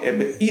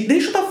 They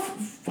should have.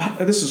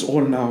 This is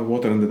all now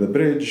water under the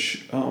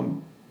bridge.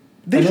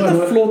 They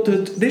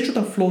should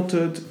have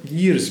floated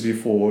years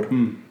before.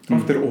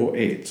 After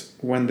 2008,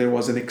 when there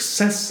was an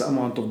excess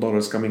amount of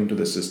dollars coming into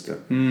the system,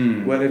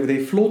 where if they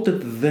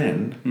floated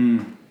then,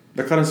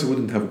 the currency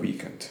wouldn't have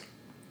weakened.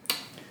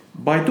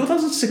 By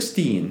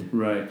 2016,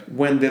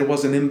 when there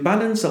was an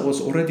imbalance that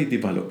was already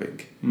developing,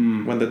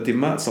 when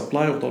the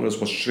supply of dollars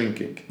was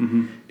shrinking,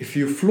 if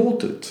you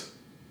floated,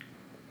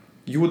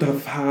 you would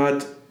have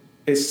had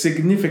a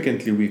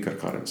significantly weaker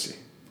currency,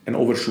 an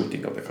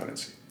overshooting of the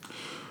currency.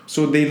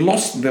 So they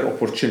lost their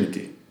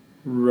opportunity.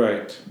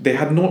 Right.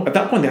 At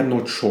that point they had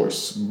no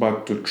choice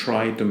but to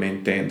try to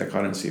maintain the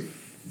currency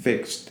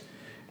fixed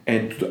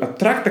and to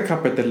attract the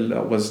capital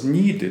that was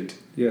needed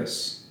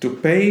to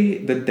pay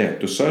the debt,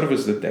 to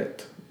service the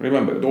debt.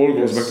 Remember, it all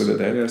goes back to the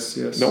debt. Yes.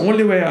 The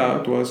only way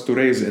out was to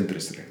raise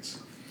interest rates.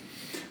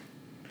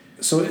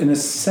 So in a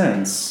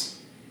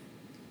sense,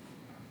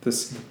 the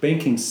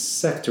banking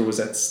sector was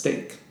at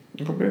stake.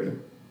 Completely.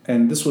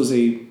 And this was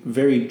a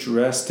very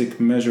drastic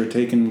measure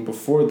taken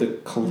before the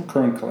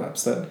current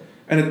collapse.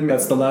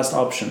 That's the last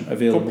option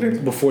available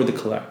before the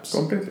collapse.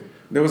 Completely.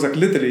 There was like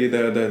literally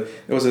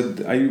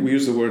we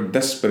use the word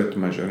desperate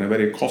measure, and a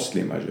very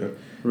costly measure,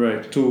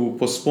 right, to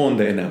postpone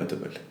the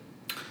inevitable.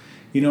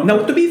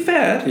 Now, to be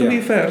fair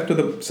to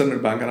the central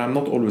bank, and I'm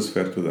not always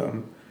fair to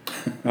them,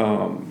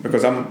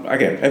 because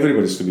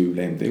everybody's to be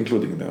blamed,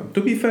 including them.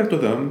 To be fair to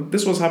them,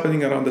 this was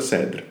happening around the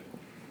Sadr.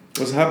 It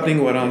was happening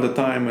around the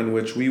time in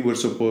which we were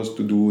supposed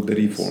to do the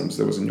reforms.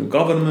 There was a new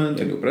government,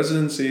 a new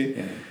presidency.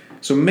 Yeah.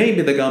 So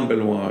maybe the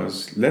gamble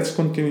was, let's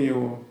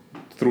continue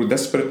through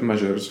desperate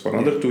measures for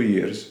another 2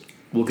 years.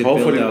 We'll get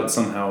bailed out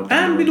somehow.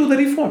 And we do the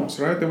reforms,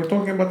 right? They were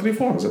talking about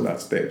reforms at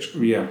that stage.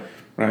 Yeah.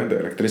 Right? The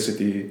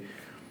electricity.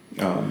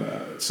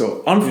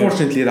 So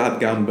unfortunately, that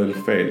gamble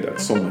failed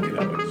at so many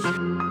levels.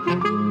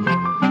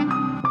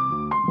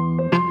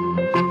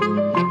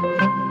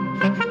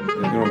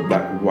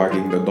 Like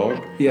wagging the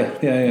dog. Yeah.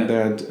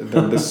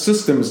 That the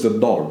system is the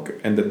dog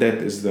and the debt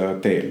is the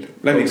tail.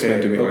 Let me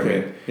explain to you what I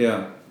mean.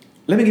 Yeah.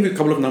 Let me give you a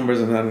couple of numbers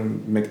and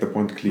then make the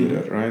point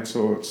clearer, right?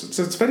 So it's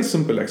a very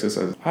simple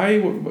exercise. What I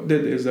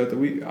did is that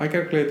I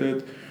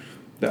calculated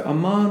the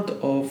amount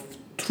of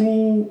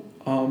true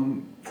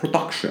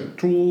production,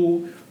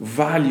 true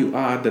value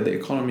add that the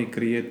economy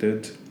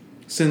created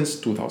since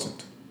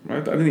 2000.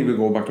 Right? I didn't even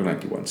go back to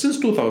 91. Since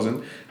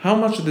 2000, how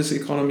much did this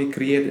economy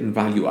create in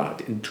value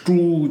add, in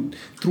true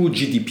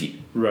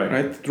GDP,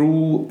 right?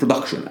 Through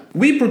production.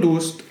 We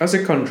produced, as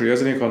a country,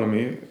 as an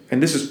economy,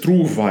 and this is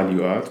true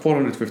value add,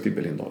 $450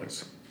 billion.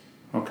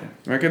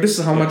 Okay, this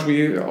is how much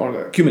we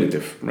are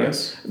cumulative, right?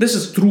 Yes. This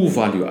is true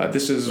value add.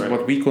 This is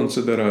what we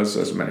consider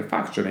as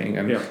manufacturing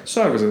and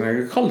service and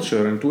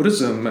agriculture and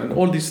tourism and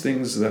all these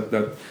things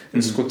that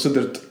is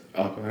considered.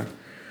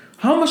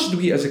 How much do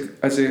we as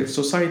a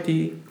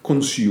society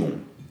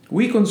consume?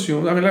 We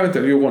consume, let me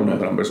tell you one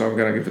number, so I'm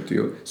going to give it to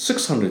you.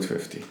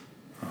 650.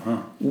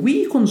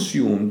 We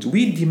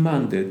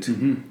demanded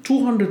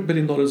 $200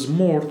 billion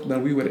more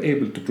than we were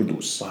able to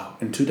produce. Wow,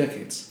 in 2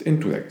 decades. In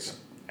 2 decades.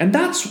 And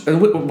that's,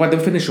 by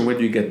definition, where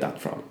do you get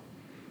that from?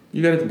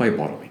 You get it by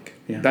borrowing.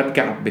 Yeah. That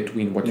gap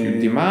between what you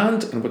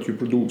demand and what you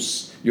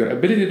produce. Your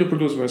ability to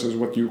produce versus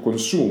what you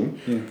consume.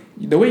 Yeah.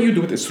 The way you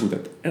do it is through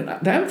that. And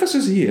the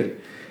emphasis here,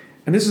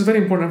 and this is a very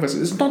important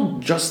emphasis, it's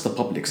not just the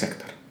public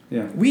sector.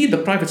 Yeah. We, the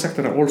private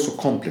sector, are also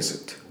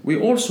complicit. We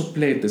also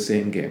played the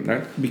same game,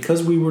 right?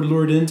 Because we were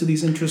lured into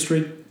these interest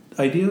rate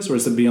ideas, or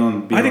is it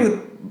beyond? I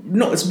think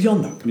no, it's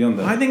beyond that. Beyond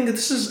that. I think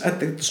this is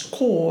at its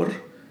core,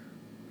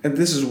 and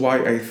this is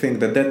why I think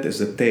the debt is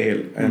the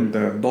tail and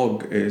the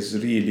dog is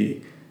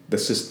really the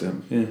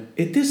system. Yeah.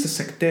 It is the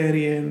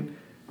sectarian,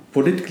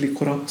 politically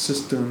corrupt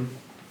system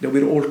that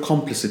we're all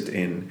complicit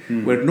in,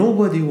 where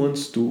nobody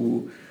wants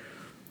to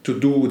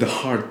do the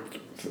hard.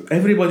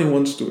 Everybody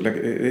wants to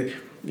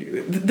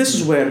this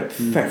is where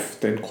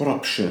theft and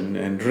corruption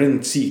and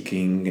rent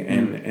seeking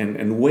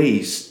and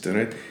waste,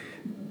 right?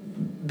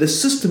 The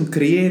system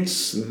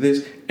creates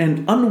this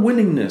and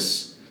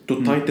unwillingness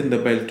to tighten the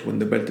belt when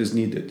the belt is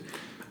needed.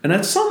 And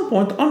at some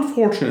point,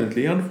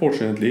 unfortunately,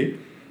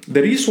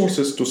 the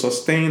resources to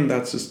sustain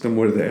that system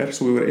were there,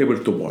 so we were able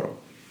to borrow.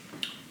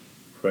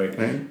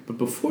 Right? But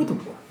before the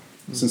war,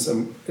 since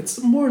it's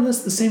more or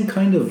less the same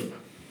kind of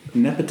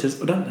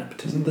nepotism, not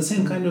nepotism, the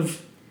same kind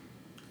of...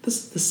 The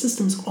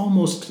system's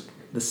almost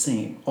the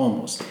same,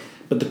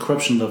 but the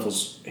corruption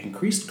levels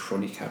increased,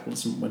 crony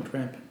capitalism went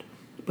rampant.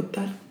 But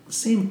that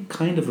same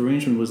kind of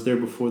arrangement was there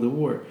before the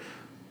war.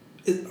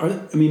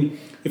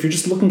 If you're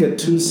just looking at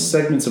 2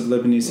 segments of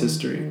Lebanese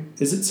history,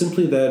 is it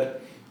simply that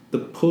the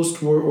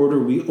post-war order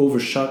we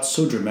overshot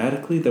so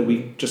dramatically that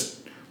we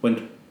just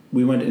went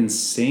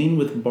insane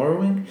with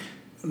borrowing?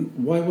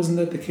 Why wasn't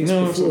that the case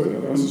before?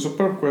 That's a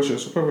superb question.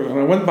 And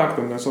I went back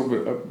to them,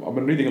 I've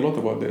been reading a lot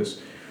about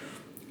this.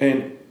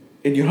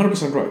 And you're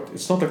 100% right.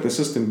 It's not like the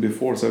system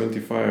before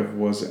 75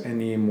 was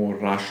any more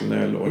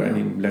rational or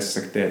any less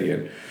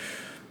sectarian.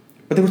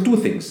 But there were 2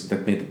 things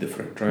that made it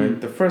different, right?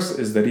 The first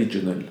is the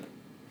regional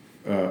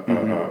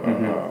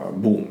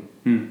boom,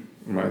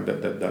 right?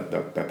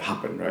 That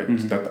happened, right?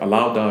 That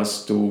allowed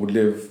us to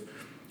live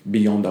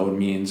beyond our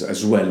means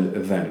as well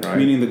then, right?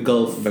 Meaning the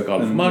Gulf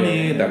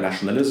money, the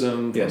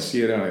nationalism from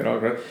Syria and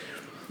Iraq, right?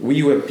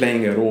 We were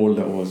playing a role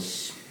that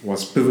was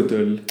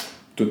pivotal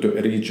to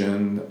a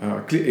region.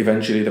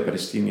 Eventually, the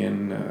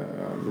Palestinian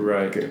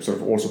sort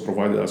of also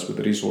provided us with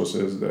the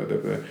resources.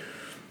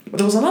 But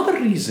there was another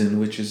reason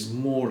which is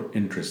more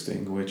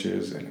interesting, which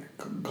is, and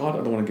God,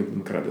 I don't want to give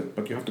them credit,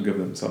 but you have to give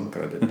them some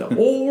credit.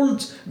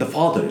 The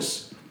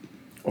fathers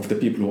of the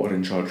people who are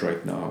in charge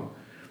right now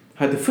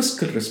had the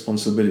fiscal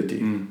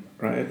responsibility,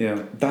 right?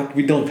 Yeah. That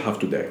we don't have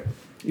today.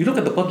 You look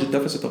at the budget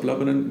deficit of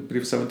Lebanon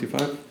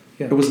pre-75.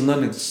 Yeah. It was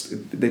none.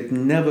 They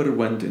never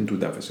went into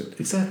deficit.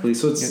 Exactly.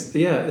 So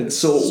it's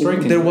so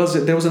striking. There was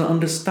an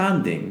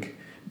understanding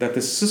that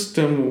the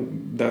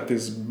system that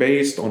is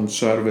based on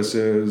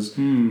services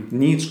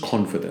needs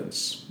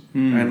confidence,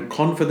 and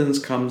confidence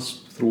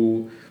comes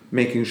through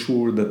making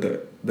sure that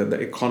the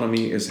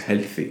economy is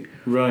healthy.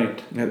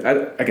 Right. And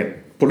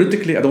again,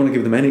 politically, I don't want to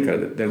give them any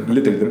credit. They're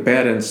literally the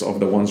parents of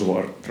the ones who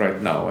are right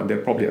now, and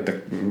they're probably at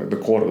the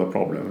core of the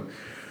problem.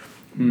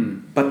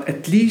 But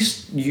at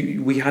least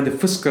we had a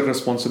fiscal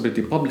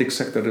responsibility, public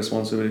sector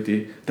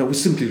responsibility that we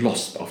simply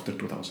lost after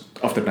 2000,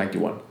 after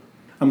 91.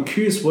 I'm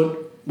curious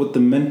what the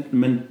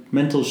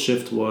mental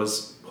shift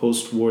was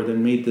post-war that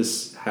made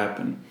this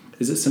happen.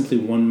 Is it simply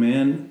one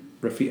man,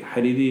 Rafiq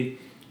Hariri,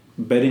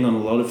 betting on a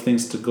lot of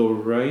things to go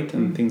right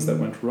and things that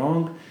went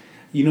wrong?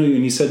 You know,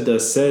 when you said the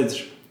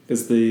Sedr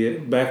is the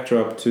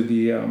backdrop to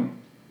the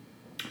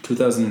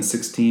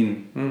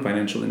 2016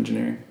 financial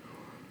engineering,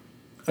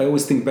 I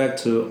always think back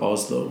to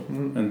Oslo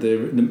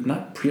and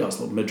not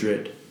pre-Oslo,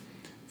 Madrid.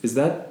 Is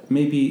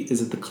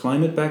it the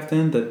climate back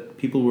then that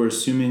people were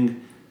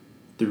assuming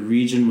the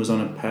region was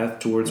on a path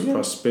towards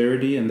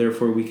prosperity and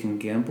therefore we can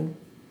gamble?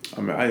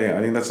 I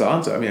think that's the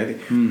answer. I mean, I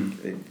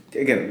think,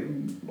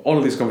 again, all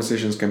of these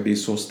conversations can be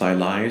so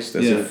stylized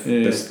as if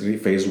there's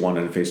phase 1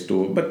 and phase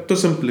 2. But to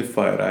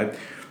simplify, right,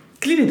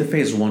 clearly the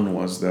phase 1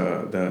 was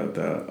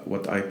the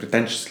what I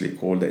pretentiously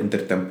call the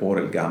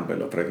intertemporal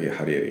gamble of Rafiq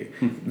Hariri.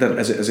 That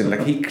as in,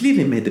 like, he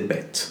clearly made a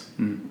bet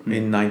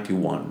in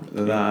 91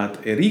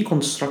 that a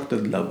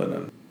reconstructed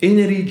Lebanon in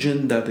a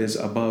region that is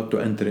about to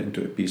enter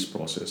into a peace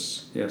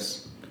process,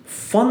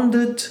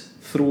 funded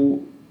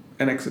through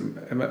an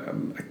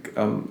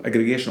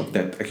aggregation of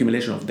debt,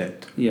 accumulation of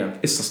debt,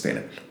 is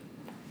sustainable.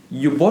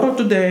 You borrow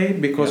today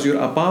because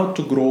you're about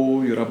to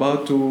grow,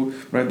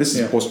 right? This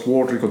is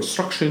post-war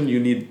reconstruction. You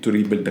need to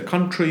rebuild the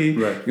country.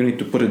 Right. You need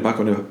to put it back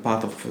on a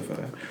path of...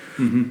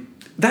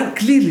 That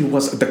clearly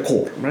was at the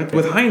core, right?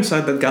 With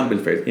hindsight, that gamble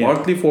failed,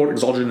 partly for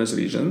exogenous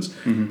reasons.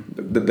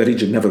 The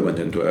region never went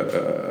into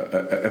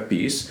a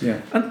peace.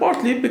 And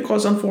partly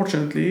because,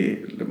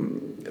 unfortunately,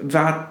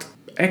 that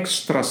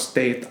extra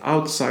state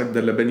outside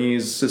the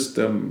Lebanese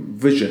system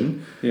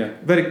vision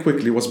very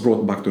quickly was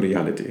brought back to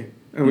reality.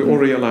 And we all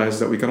realized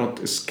that we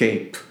cannot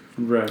escape.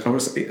 Right.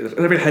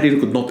 Rafiq Hariri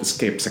could not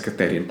escape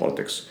sectarian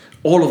politics.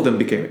 All of them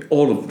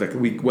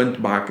we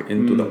went back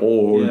into the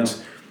old.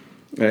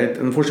 Right?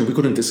 Unfortunately, we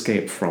couldn't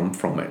escape from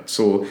it.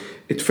 So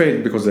it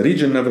failed because the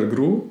region never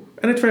grew,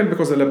 and it failed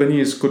because the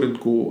Lebanese couldn't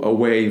go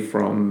away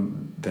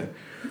from the...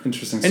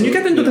 Interesting. And you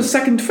get into the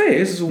second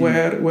phase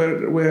where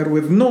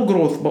with no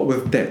growth but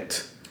with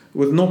debt,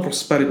 with no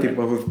prosperity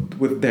but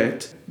with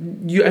debt,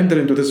 you enter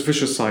into this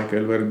vicious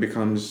cycle where it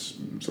becomes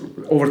sort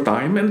of over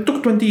time, and it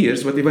took 20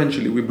 years, but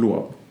eventually we blew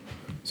up.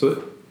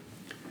 So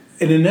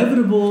an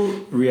inevitable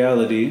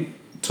reality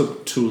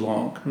took too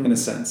long, in a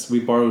sense. We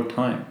borrowed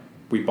time.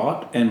 We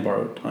bought and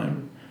borrowed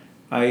time.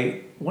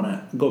 I want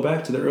to go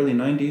back to the early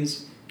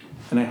 90s,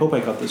 and I hope I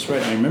got this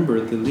right. I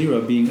remember the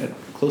lira being at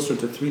closer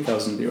to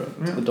 3,000 lira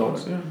to the dollar.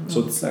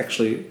 So it's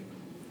actually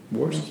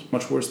worse,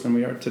 much worse than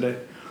we are today.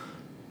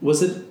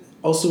 Was it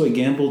also a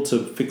gamble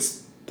to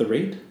fix the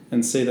rate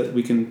and say that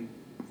we can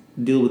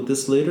deal with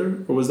this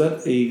later? Or was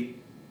that a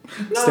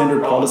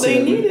standard policy?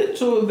 They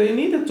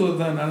needed to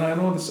then, and I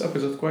know this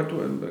episode quite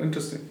well.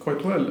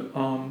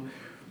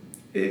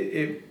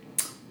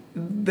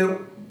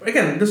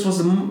 Again, this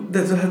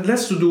had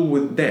less to do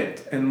with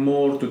debt and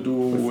more to do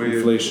with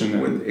inflation.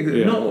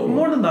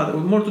 More than that. It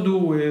was more to do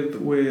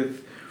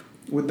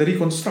with the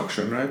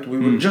reconstruction, right? We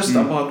were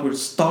we're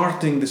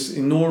starting this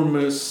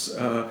enormous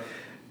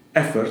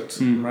effort,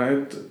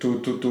 right,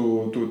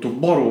 to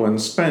borrow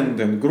and spend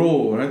and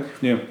grow, right?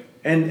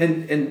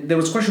 And there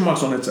was question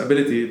marks on its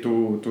ability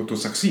to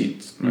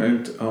succeed,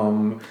 right?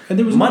 And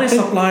there was money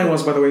supply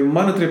was, by the way,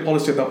 monetary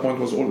policy at that point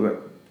was all that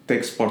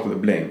takes part of the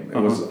blame.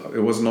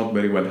 It was not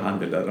very well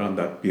handled around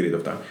that period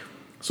of time.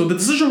 So the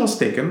decision was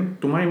taken,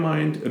 to my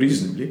mind,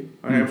 reasonably.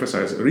 I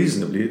emphasize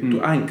reasonably,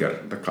 to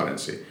anchor the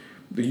currency.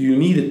 You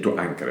needed to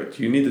anchor it.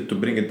 You needed to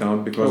bring it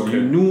down because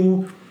you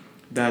knew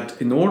that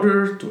in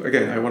order to,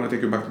 again, I want to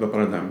take you back to the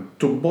paradigm,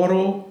 to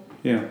borrow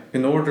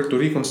in order to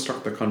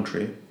reconstruct the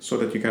country so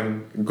that you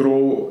can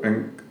grow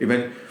and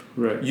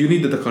you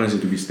needed the currency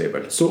to be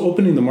stable. So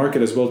opening the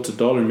market as well to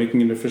dollar,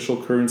 making an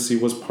official currency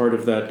was part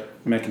of that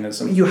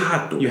mechanism. You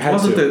had to. It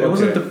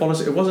wasn't the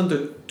policy. It wasn't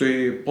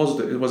the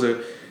positive.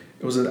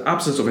 It was an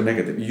absence of a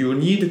negative. You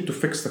needed to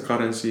fix the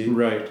currency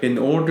in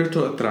order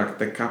to attract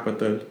the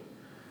capital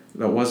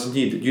that was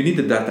needed. You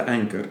needed that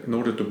anchor in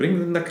order to bring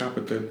in the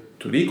capital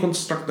to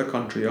reconstruct the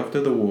country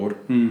after the war,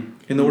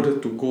 in order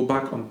to go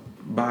back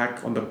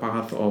on the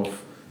path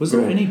of. Was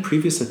there any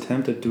previous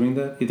attempt at doing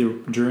that, either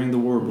during the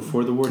war or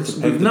before the war?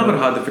 We've never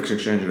had a fixed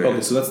exchange rate.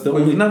 Okay, so that's the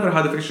We've never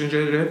had a fixed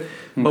exchange rate,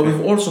 but we've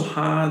also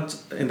had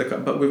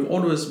we've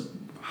always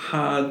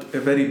had a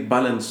very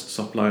balanced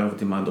supply of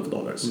demand of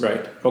dollars.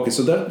 Right. Okay,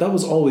 so that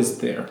was always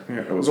there.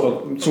 Yeah, it was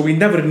so we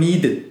never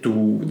needed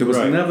to. There was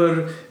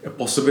never a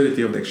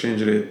possibility of the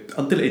exchange rate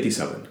until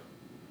 87.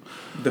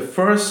 The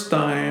first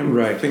time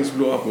things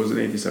blew up was in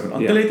 87.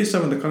 Until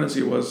 87, the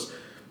currency was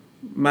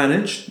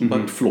managed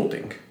but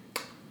floating.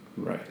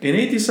 Right. In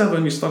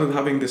 87, we started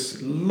having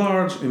this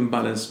large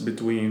imbalance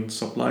between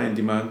supply and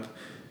demand.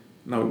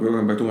 Now we're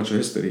going back too much of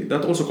history.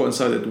 That also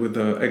coincided with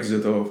the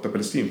exit of the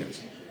Palestinians.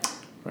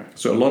 Right.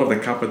 So a lot of the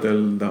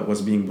capital that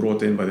was being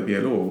brought in by the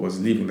PLO was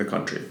leaving the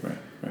country. Right.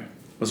 Right.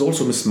 Was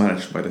also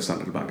mismanaged by the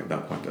central bank at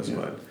that point as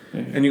well.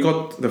 Yeah. And you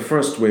got the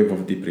first wave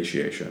of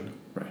depreciation.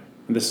 Right.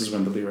 And this is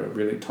when the lira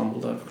really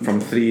tumbled out of control.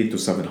 From 3 to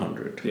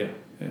 700. Yeah.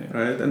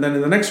 Right? And then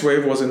the next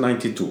wave was in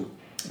 92,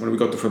 when we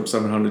got from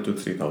 700 to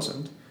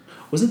 3,000.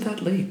 Was it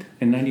that late?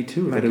 In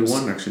 92?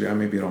 91, actually. I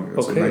may be wrong. It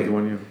was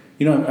 91, yeah.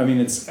 You know, I mean,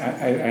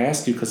 I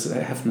asked you because I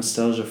have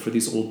nostalgia for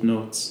these old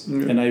notes.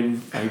 Yeah. And I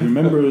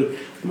remember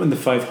when the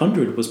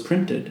 500 was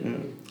printed. Yeah.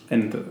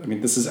 And I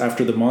mean, this is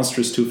after the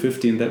monstrous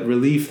 250 and that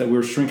relief that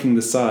we're shrinking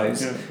the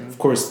size. Yeah. Of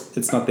course,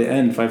 it's not the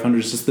end. 500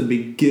 is just the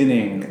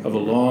beginning of a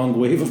long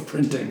wave of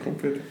printing.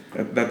 Completely.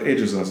 That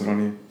ages us,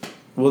 Ronnie.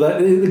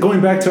 Well,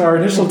 going back to our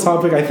initial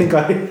topic, I think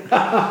I've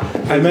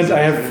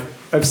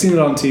seen it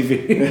on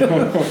TV.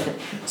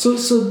 So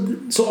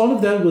all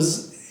of that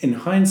was, in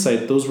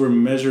hindsight, those were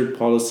measured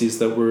policies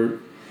that were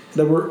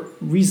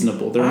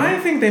reasonable. I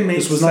think they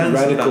made sense not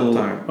radical, at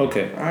that time.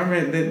 Okay. I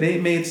mean, they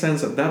made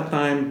sense at that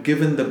time,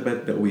 given the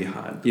bet that we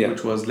had,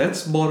 which was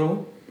let's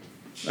borrow.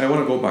 I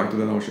want to go back to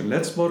the notion.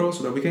 Let's borrow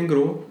so that we can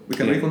grow, we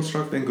can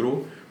reconstruct and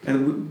grow.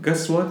 And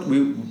guess what?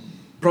 We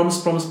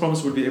promise,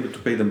 we'll be able to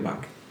pay them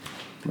back.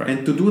 Right.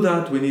 And to do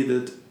that, we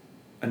needed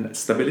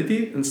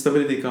stability, and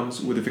stability comes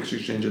with a fixed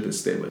exchange that is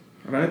stable.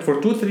 Right? For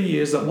 2-3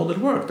 years, that model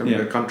worked. I mean,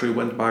 the country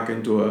went back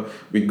into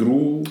we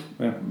grew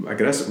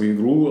aggressively, we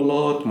grew a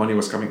lot, money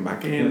was coming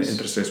back in,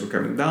 interest rates were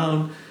coming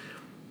down,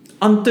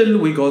 until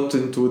we got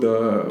into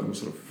the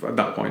sort of, at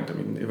that point, I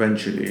mean,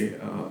 eventually,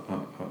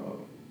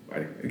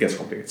 it gets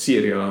complicated,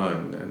 Syria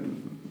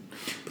and...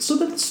 So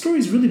that story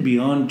is really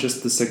beyond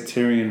just the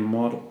sectarian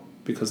model,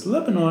 because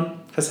Lebanon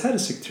has had a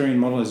sectarian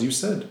model, as you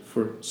said,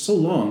 for so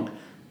long,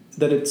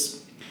 that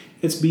it's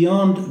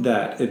beyond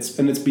that. It's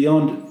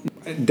beyond...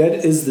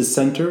 Debt is the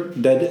center.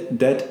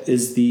 Debt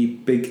is the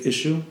big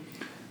issue,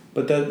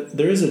 but that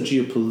there is a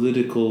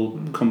geopolitical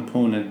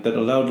component that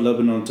allowed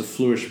Lebanon to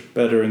flourish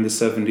better in the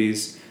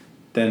 70s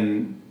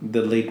than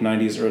the late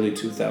 90s, early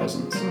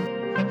 2000s.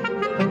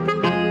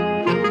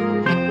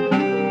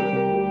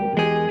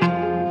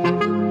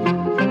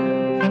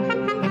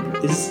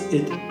 Is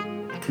it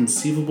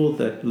conceivable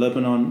that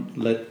Lebanon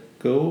let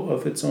go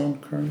of its own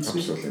currency?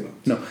 Absolutely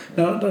not. No.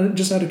 Now,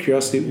 just out of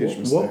curiosity,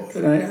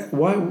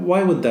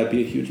 why would that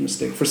be a huge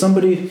mistake? For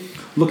somebody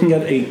looking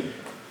at a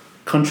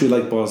country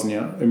like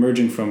Bosnia,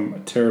 emerging from a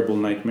terrible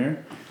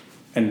nightmare,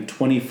 and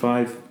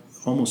 25,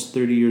 almost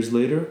 30 years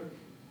later,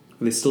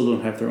 they still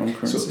don't have their own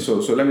currency.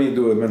 So let me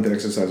do a mental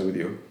exercise with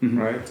you,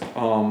 right?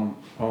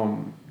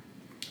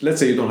 Let's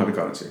say you don't have a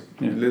currency.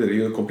 Yeah. Literally,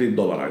 you're completely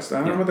dollarized.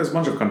 But there's a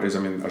bunch of countries. I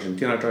mean,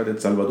 Argentina tried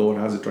it. Salvador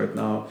has it right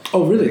now.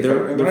 Oh, really?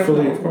 They're right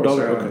fully now, of course,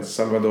 dollar. Okay.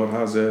 Salvador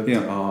has it. Yeah.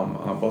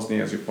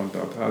 Bosnia, as you point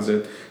out, has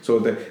it. So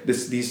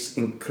these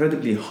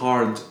incredibly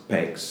hard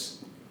pegs.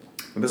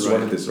 And this is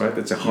what it is, right?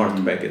 It's a hard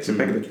peg. It's a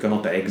peg that you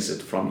cannot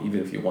exit from,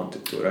 even if you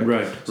wanted to, right?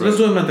 Right. So let's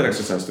do a mental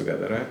exercise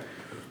together, right?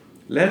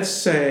 Let's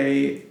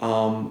say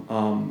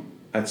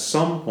at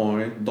some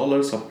point,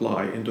 dollar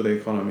supply into the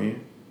economy,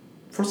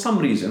 for some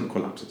reason,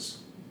 collapses.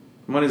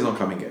 Money is not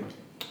coming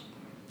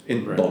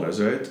in dollars,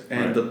 right?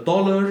 And the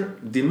dollar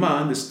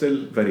demand is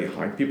still very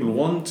high. People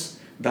want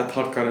that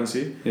hard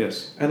currency.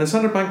 Yes. And the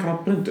central bank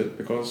cannot print it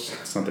because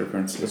it's not their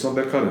currency. It's not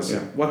their currency.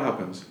 Yeah. What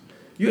happens?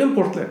 You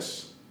import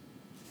less.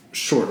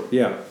 Sure.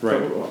 Yeah. Right.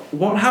 So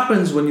what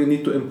happens when you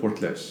need to import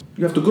less?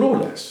 You have to grow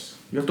less.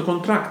 You have to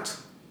contract.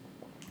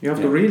 You have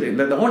to really.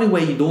 The only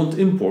way you don't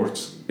import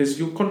is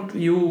you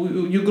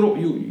grow.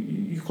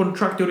 You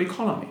contract your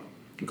economy.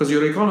 Because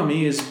your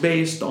economy is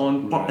based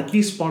on at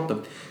least part of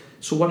it.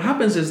 So what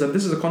happens is that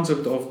this is a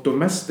concept of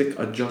domestic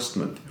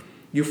adjustment.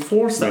 You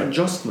force the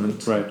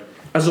adjustment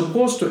as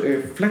opposed to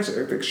a flex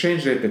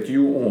exchange rate that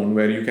you own,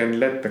 where you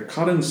can let the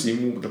currency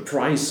move, the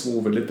price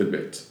move a little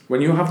bit. When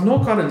you have no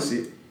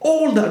currency,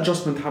 all the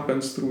adjustment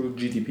happens through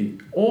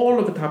GDP. All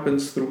of it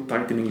happens through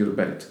tightening your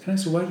belt. Can I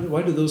say,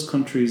 why do those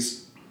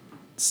countries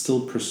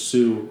still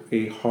pursue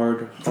a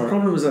hard? The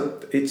problem is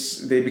that in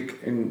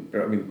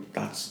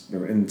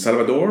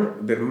Salvador,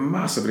 there's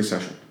massive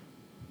recession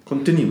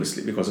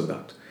continuously because of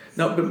that.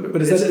 Now,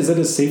 but is that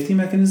a safety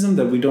mechanism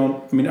that we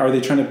don't? I mean, are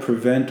they trying to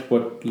prevent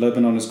what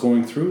Lebanon is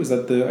going through? Is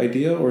that the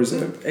idea, or is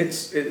it?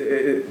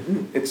 It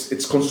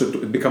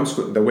becomes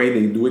the way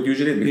they do it.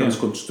 Usually, it becomes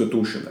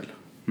constitutional.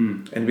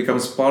 And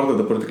becomes part of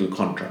the political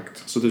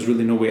contract. So there's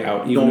really no way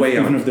out.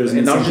 Even if there's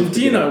in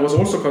Argentina, it was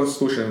also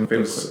constitutional.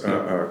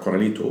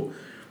 Corralito,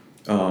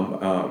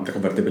 the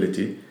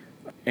convertibility,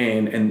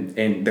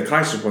 and the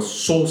crisis was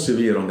so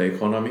severe on the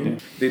economy. Yeah.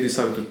 They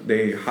decided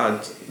they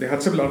had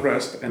civil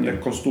unrest, and the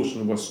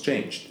constitution was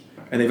changed,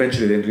 and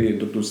eventually they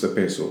reintroduced the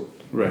peso.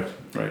 Right.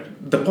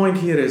 The point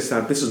here is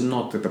that this is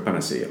not the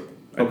panacea.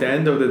 At the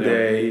end of the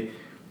day.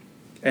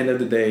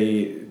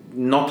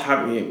 Not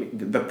having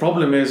the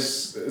problem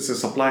is a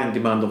supply and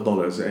demand of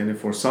dollars, and if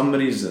for some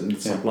reason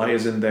supply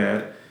isn't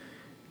there,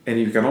 and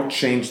you cannot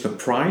change the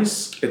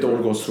price, it all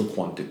goes through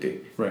quantity.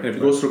 Right. And if it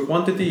goes through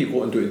quantity, you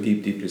go into a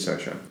deep, deep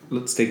recession.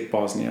 Let's take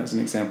Bosnia as an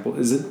example.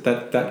 Is it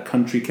that that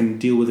country can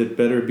deal with it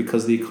better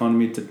because the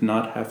economy did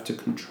not have to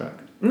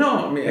contract?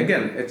 No, I mean,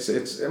 again, it's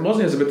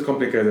Bosnia is a bit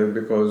complicated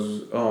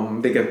because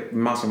they get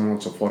massive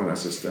amounts of foreign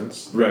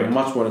assistance. They're Right.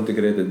 much more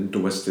integrated into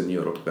Western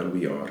Europe than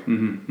we are.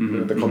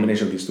 The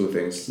combination of these two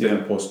things,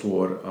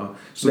 post-war.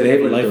 So they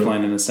have a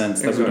lifeline in a sense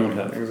that we don't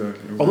have.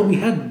 Exactly. Although we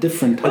had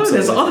different types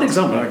There's of other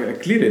example.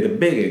 Clearly, the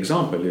big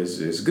example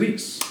is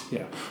Greece.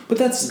 Yeah, but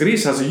that's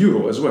Greece has a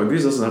euro as well.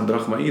 Greece doesn't have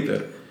drachma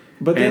either.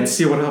 But and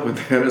see what happened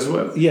there as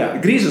well.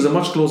 Yeah. Greece is a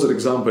much closer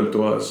example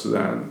to us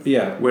than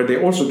where they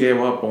also gave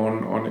up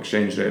on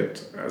exchange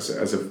rate as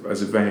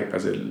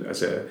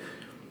a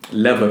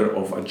lever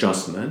of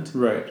adjustment.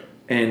 Right.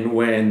 And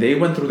when they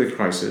went through the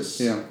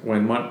crisis,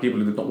 when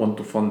people did not want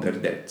to fund their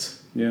debt,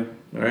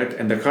 right,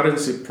 and the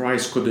currency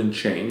price couldn't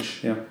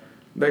change,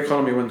 the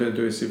economy went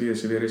into a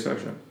severe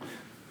recession.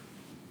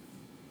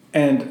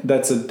 And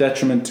that's a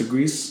detriment to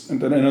Greece.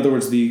 And in other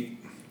words, the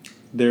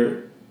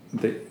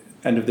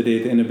end of the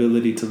day, the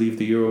inability to leave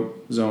the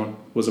Eurozone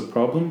was a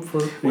problem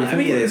for... I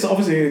mean, it's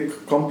obviously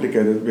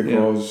complicated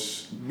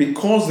because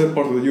they're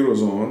part of the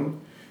Eurozone,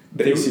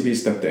 the ECB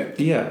stepped in.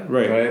 Yeah,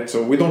 right.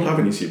 So we don't have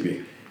an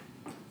ECB.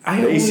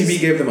 ECB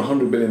gave them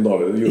 $100 billion.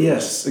 Euros.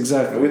 Yes,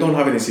 exactly. We don't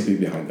have an ECB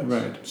behind us.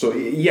 Right. So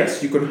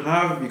yes, you can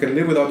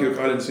live without your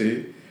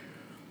currency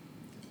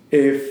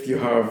if you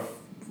have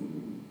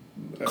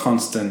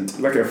constant...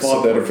 Like a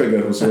father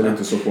figure who's willing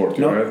to support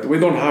you, right? We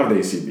don't have the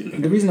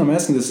ECB. The reason I'm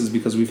asking this is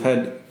because we've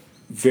had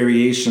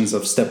variations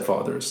of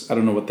stepfathers. I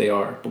don't know what they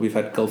are, but we've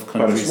had Gulf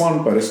countries. Paris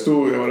 1, Paris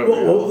 2, whatever.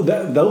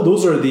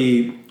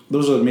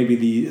 Those are maybe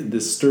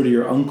the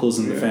sturdier uncles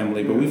in the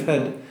family, but we've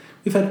had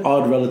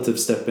odd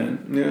relatives step in.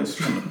 Yes.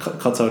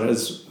 Qatar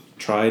has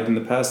tried in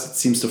the past. It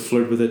seems to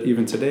flirt with it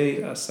even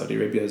today. Saudi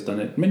Arabia has done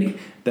it. The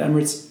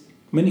Emirates,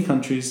 many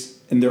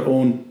countries in their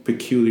own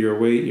peculiar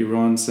way.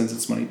 Iran sends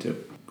its money too.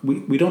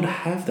 We don't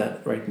have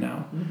that right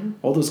now. Mm-hmm.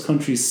 All those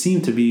countries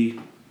seem to be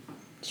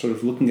sort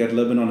of looking at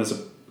Lebanon as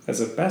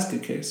a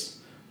basket case.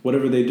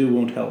 Whatever they do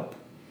won't help.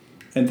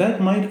 And that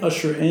might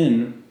usher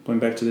in, going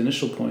back to the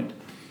initial point,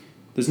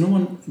 there's no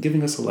one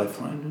giving us a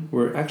lifeline. Mm-hmm.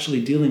 We're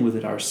actually dealing with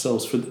it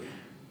ourselves for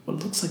what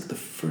looks like the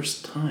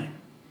first time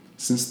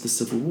since the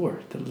Civil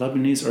War. The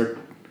Lebanese are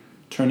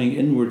turning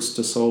inwards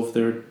to solve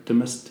their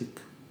domestic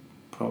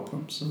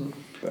problems. Mm-hmm.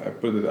 I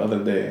put it the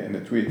other day in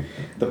a tweet.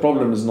 The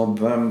problem is not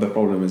them, the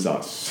problem is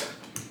us.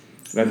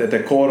 That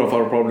the core of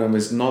our problem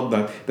is not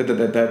that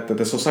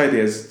the society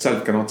as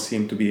itself cannot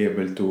seem to be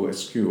able to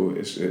eschew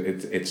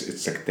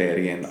its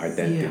sectarian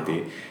identity.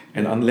 Yeah.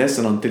 And unless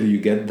and until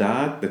you get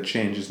that, the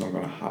change is not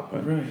going to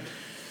happen. Right.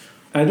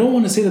 I don't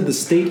want to say that the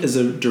state is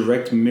a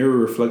direct mirror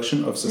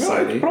reflection of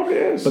society. No, it probably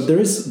is. But there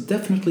is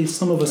definitely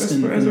some of us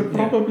it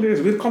probably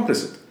is. We're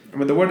complicit. I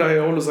mean, the word I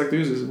always like to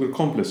use is we're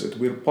complicit.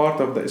 We're part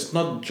of the. It's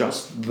not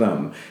just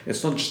them.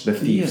 It's not just the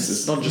thieves. Yes.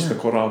 It's not just the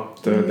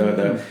corrupt. Not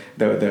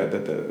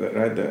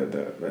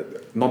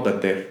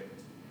that they're.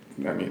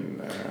 I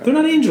mean, they're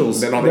not angels.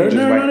 They're not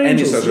angels by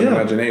any such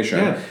imagination.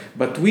 Yeah.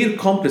 But we're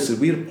complicit.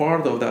 We're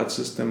part of that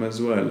system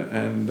as well.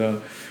 And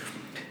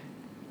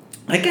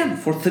again,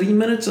 for 3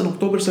 minutes on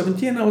October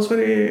 17, I was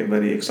very,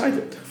 very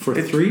excited. For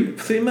 3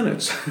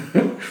 minutes.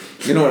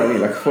 You know what I mean?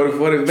 Like for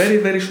a very,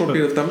 very short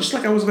period of time. Just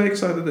like I was very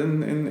excited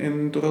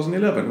in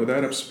 2011 with the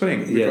Arab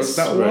Spring. Because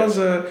that was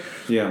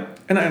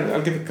And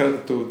I'll give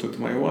credit to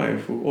my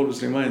wife, who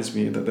always reminds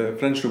me that the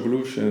French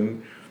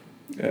Revolution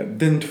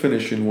didn't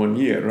finish in 1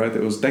 year, right?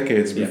 It was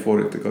decades before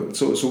it got...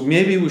 So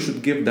maybe we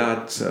should give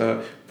that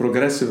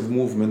progressive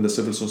movement, the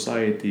civil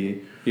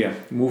society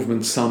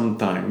movement, some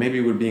time.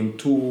 Maybe we're being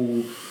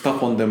too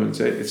tough on them and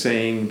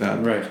saying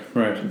that... Right.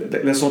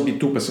 Let's not be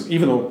too pessimistic.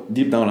 Even though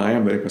deep down I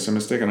am very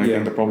pessimistic and I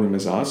think the problem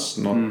is us,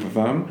 not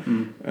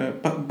them.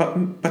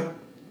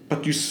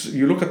 But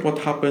you look at what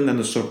happened and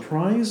the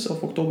surprise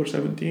of October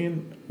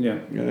 17.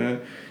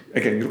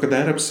 Again, you look at the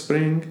Arab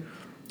Spring...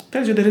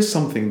 tells you there is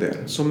something there.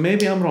 So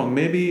maybe I'm wrong.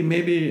 Maybe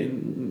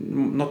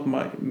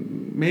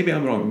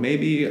I'm wrong.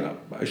 Maybe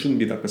I shouldn't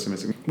be that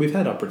pessimistic. We've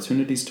had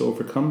opportunities to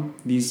overcome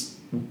these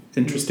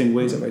interesting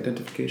ways of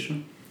identification.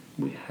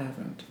 We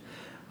haven't.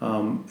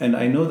 And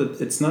I know that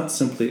it's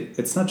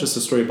not just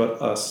a story about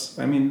us.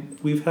 I mean,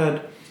 we've had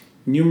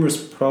numerous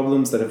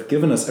problems that have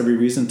given us every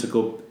reason to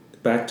go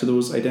back to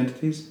those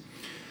identities,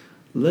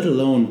 let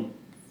alone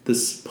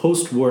this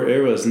post-war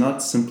era is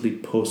not simply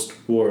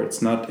post-war.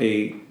 It's not a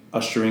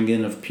ushering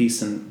in of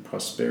peace and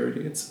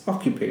prosperity. It's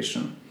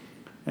occupation.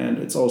 And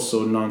it's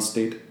also a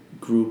non-state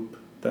group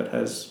that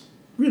has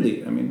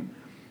really, I mean,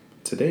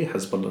 today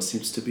Hezbollah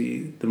seems to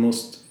be the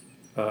most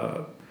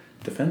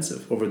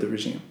defensive over the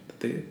regime.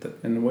 That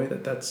in a way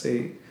that's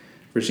a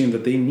regime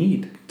that they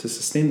need to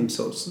sustain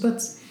themselves. So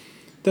that's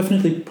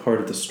definitely part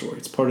of the story.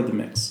 It's part of the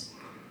mix.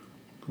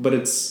 But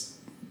it's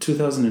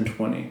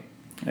 2020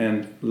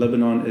 and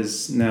Lebanon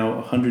is now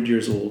 100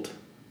 years old.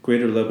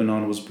 Greater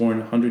Lebanon was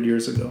born 100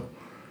 years ago.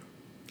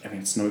 I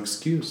mean, it's no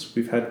excuse.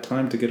 We've had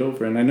time to get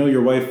over. And I know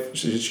your wife,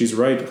 she's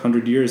right,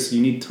 100 years,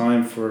 you need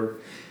time for...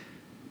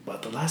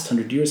 But the last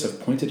 100 years have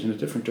pointed in a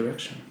different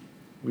direction.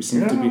 We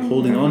seem to be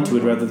holding on to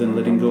it rather than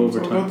letting go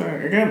over time.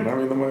 Again, I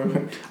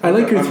mean, I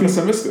like your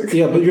pessimistic.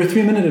 Yeah, but your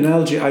 3-minute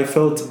analogy, I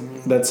felt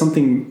that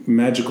something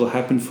magical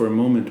happened for a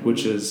moment,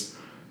 which is,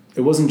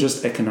 it wasn't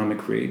just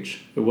economic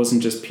rage. It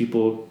wasn't just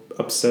people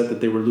upset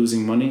that they were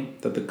losing money,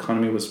 that the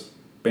economy was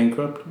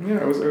bankrupt. Yeah,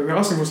 they're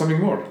asking for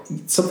something more.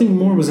 Something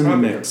more was in the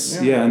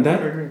mix. Yeah, and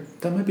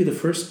that might be the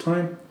first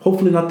time,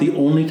 hopefully not the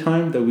only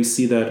time, that we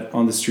see that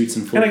on the streets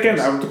in full And again,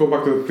 force. I want to go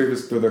back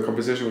to the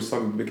conversation we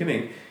started at the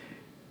beginning.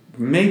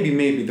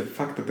 Maybe the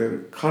fact that the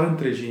current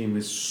regime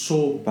is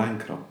so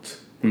bankrupt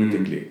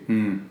politically,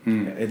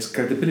 its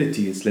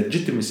credibility, its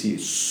legitimacy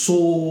is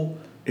so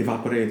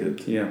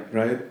evaporated,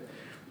 right?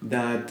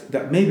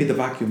 That maybe the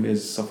vacuum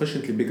is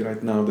sufficiently big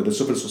right now that the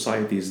civil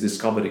society is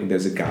discovering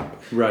there's a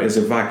gap, there's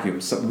a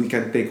vacuum, so we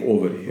can take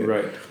over here.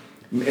 Right.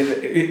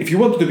 If you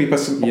wanted to be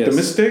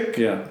optimistic,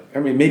 I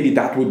mean, maybe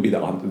that would be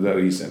the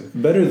reason.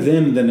 Better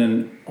them than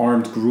an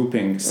armed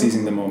grouping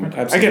seizing the moment.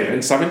 Absolutely. Again,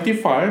 in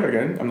 75,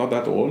 I'm not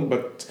that old,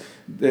 but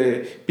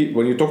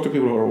when you talk to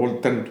people who are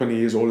old, 10, 20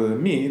 years older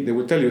than me, they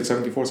will tell you at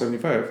 74,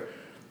 75,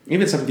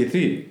 even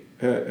 73,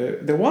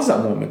 there was that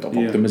moment of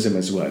optimism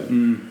as well.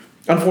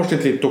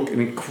 Unfortunately, it took an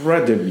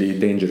incredibly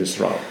dangerous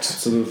route.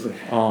 Absolutely.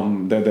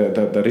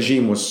 The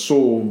regime was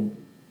so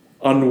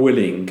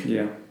unwilling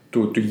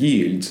to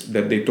yield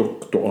that they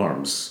took to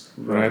arms,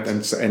 right?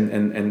 And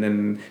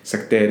then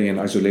sectarian,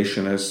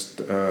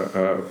 isolationist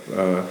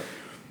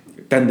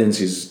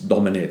tendencies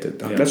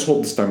dominated. Let's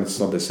hope this time it's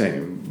not the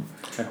same.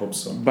 I hope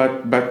so.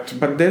 But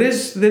there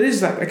is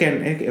that,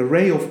 again, a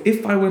ray of,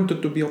 if I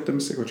wanted to be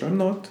optimistic, which I'm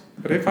not,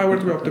 but if I were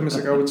to be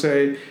optimistic, I would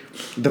say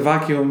the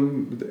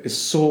vacuum is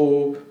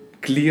so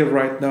clear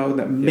right now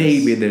that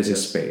maybe there's a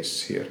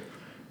space here.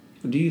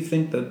 Do you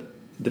think that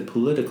the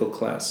political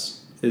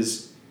class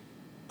is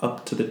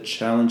up to the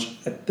challenge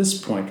at this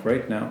point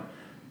right now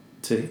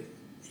to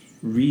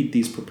read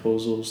these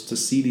proposals, to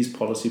see these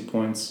policy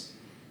points,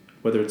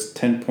 whether it's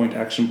 10-point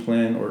action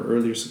plan or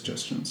earlier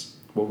suggestions,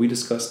 what we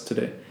discussed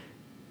today?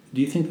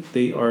 Do you think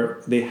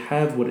that they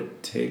have what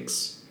it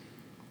takes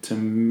to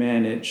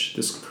manage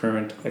this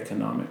current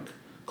economic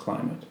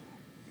climate?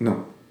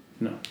 No.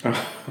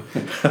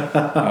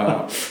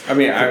 I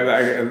mean,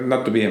 I,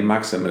 not to be a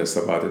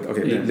maximalist about it.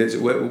 Okay,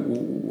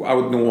 I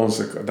would nuance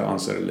the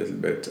answer a little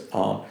bit.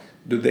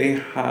 Do they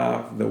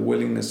have the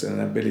willingness and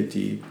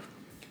ability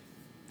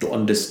to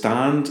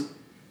understand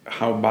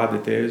how bad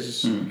it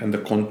is and the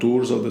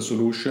contours of the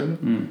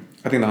solution?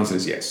 I think the answer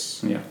is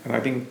yes. And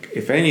I think,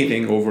 if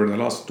anything, over the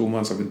last 2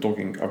 months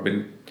I've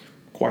been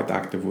quite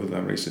active with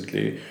them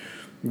recently.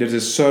 There's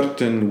a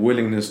certain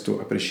willingness to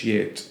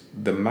appreciate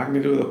the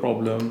magnitude of the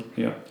problem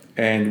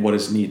and what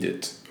is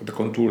needed, the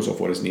contours of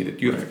what is needed.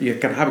 You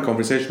can have a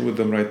conversation with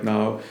them right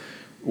now,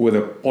 with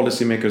the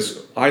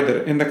policymakers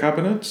either in the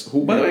cabinet,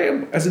 who, by the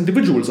way, as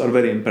individuals are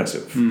very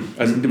impressive.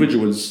 As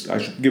individuals, I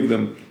should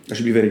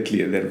be very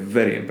clear, they're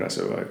very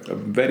impressive.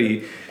 I'm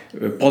very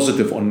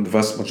positive on the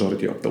vast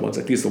majority of the ones,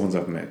 at least the ones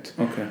I've met.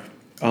 Okay.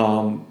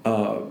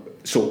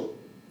 So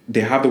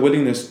they have the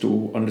willingness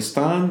to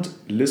understand,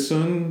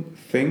 listen,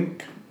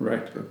 think,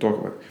 talk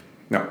about it.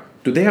 Now,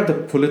 do they have the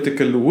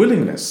political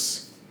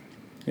willingness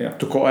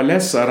to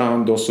coalesce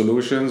around those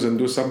solutions and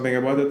do something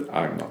about it?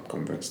 I'm not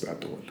convinced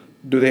at all.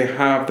 Do they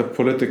have the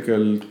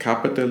political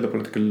capital, the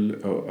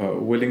political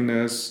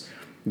willingness,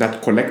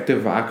 that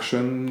collective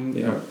action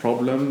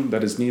problem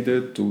that is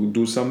needed to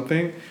do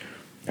something?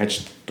 I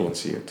just don't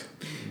see it.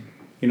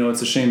 You know,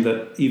 it's a shame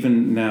that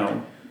even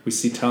now we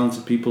see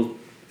talented people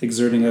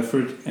exerting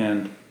effort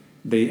and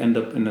they end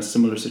up in a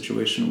similar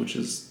situation, which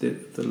is the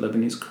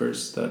Lebanese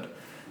curse, that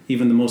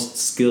even the most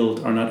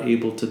skilled are not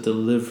able to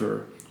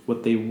deliver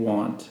what they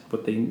want,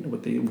 what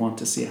they want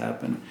to see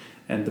happen,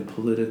 and the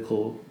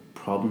political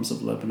problems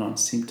of Lebanon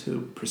seem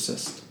to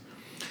persist.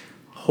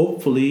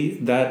 Hopefully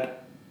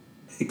that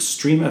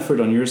extreme effort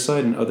on your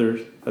side and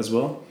others as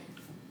well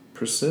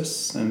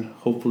persists, and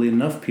hopefully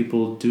enough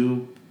people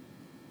do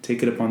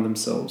take it upon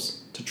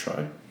themselves to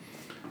try.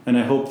 And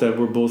I hope that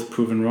we're both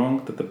proven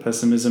wrong, that the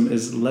pessimism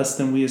is less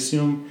than we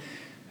assume,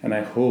 and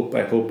I hope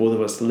both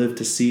of us live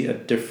to see a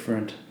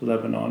different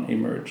Lebanon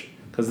emerge,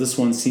 because this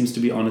one seems to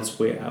be on its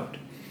way out.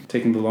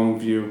 Taking the long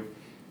view,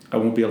 I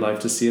won't be alive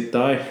to see it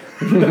die.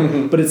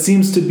 But it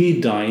seems to be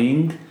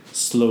dying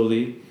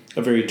slowly,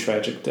 a very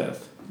tragic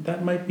death.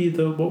 That might be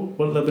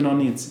what Lebanon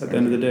needs at the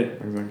end of the day.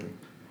 Exactly.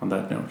 On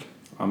that note,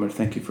 Amer,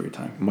 thank you for your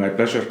time. My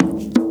pleasure.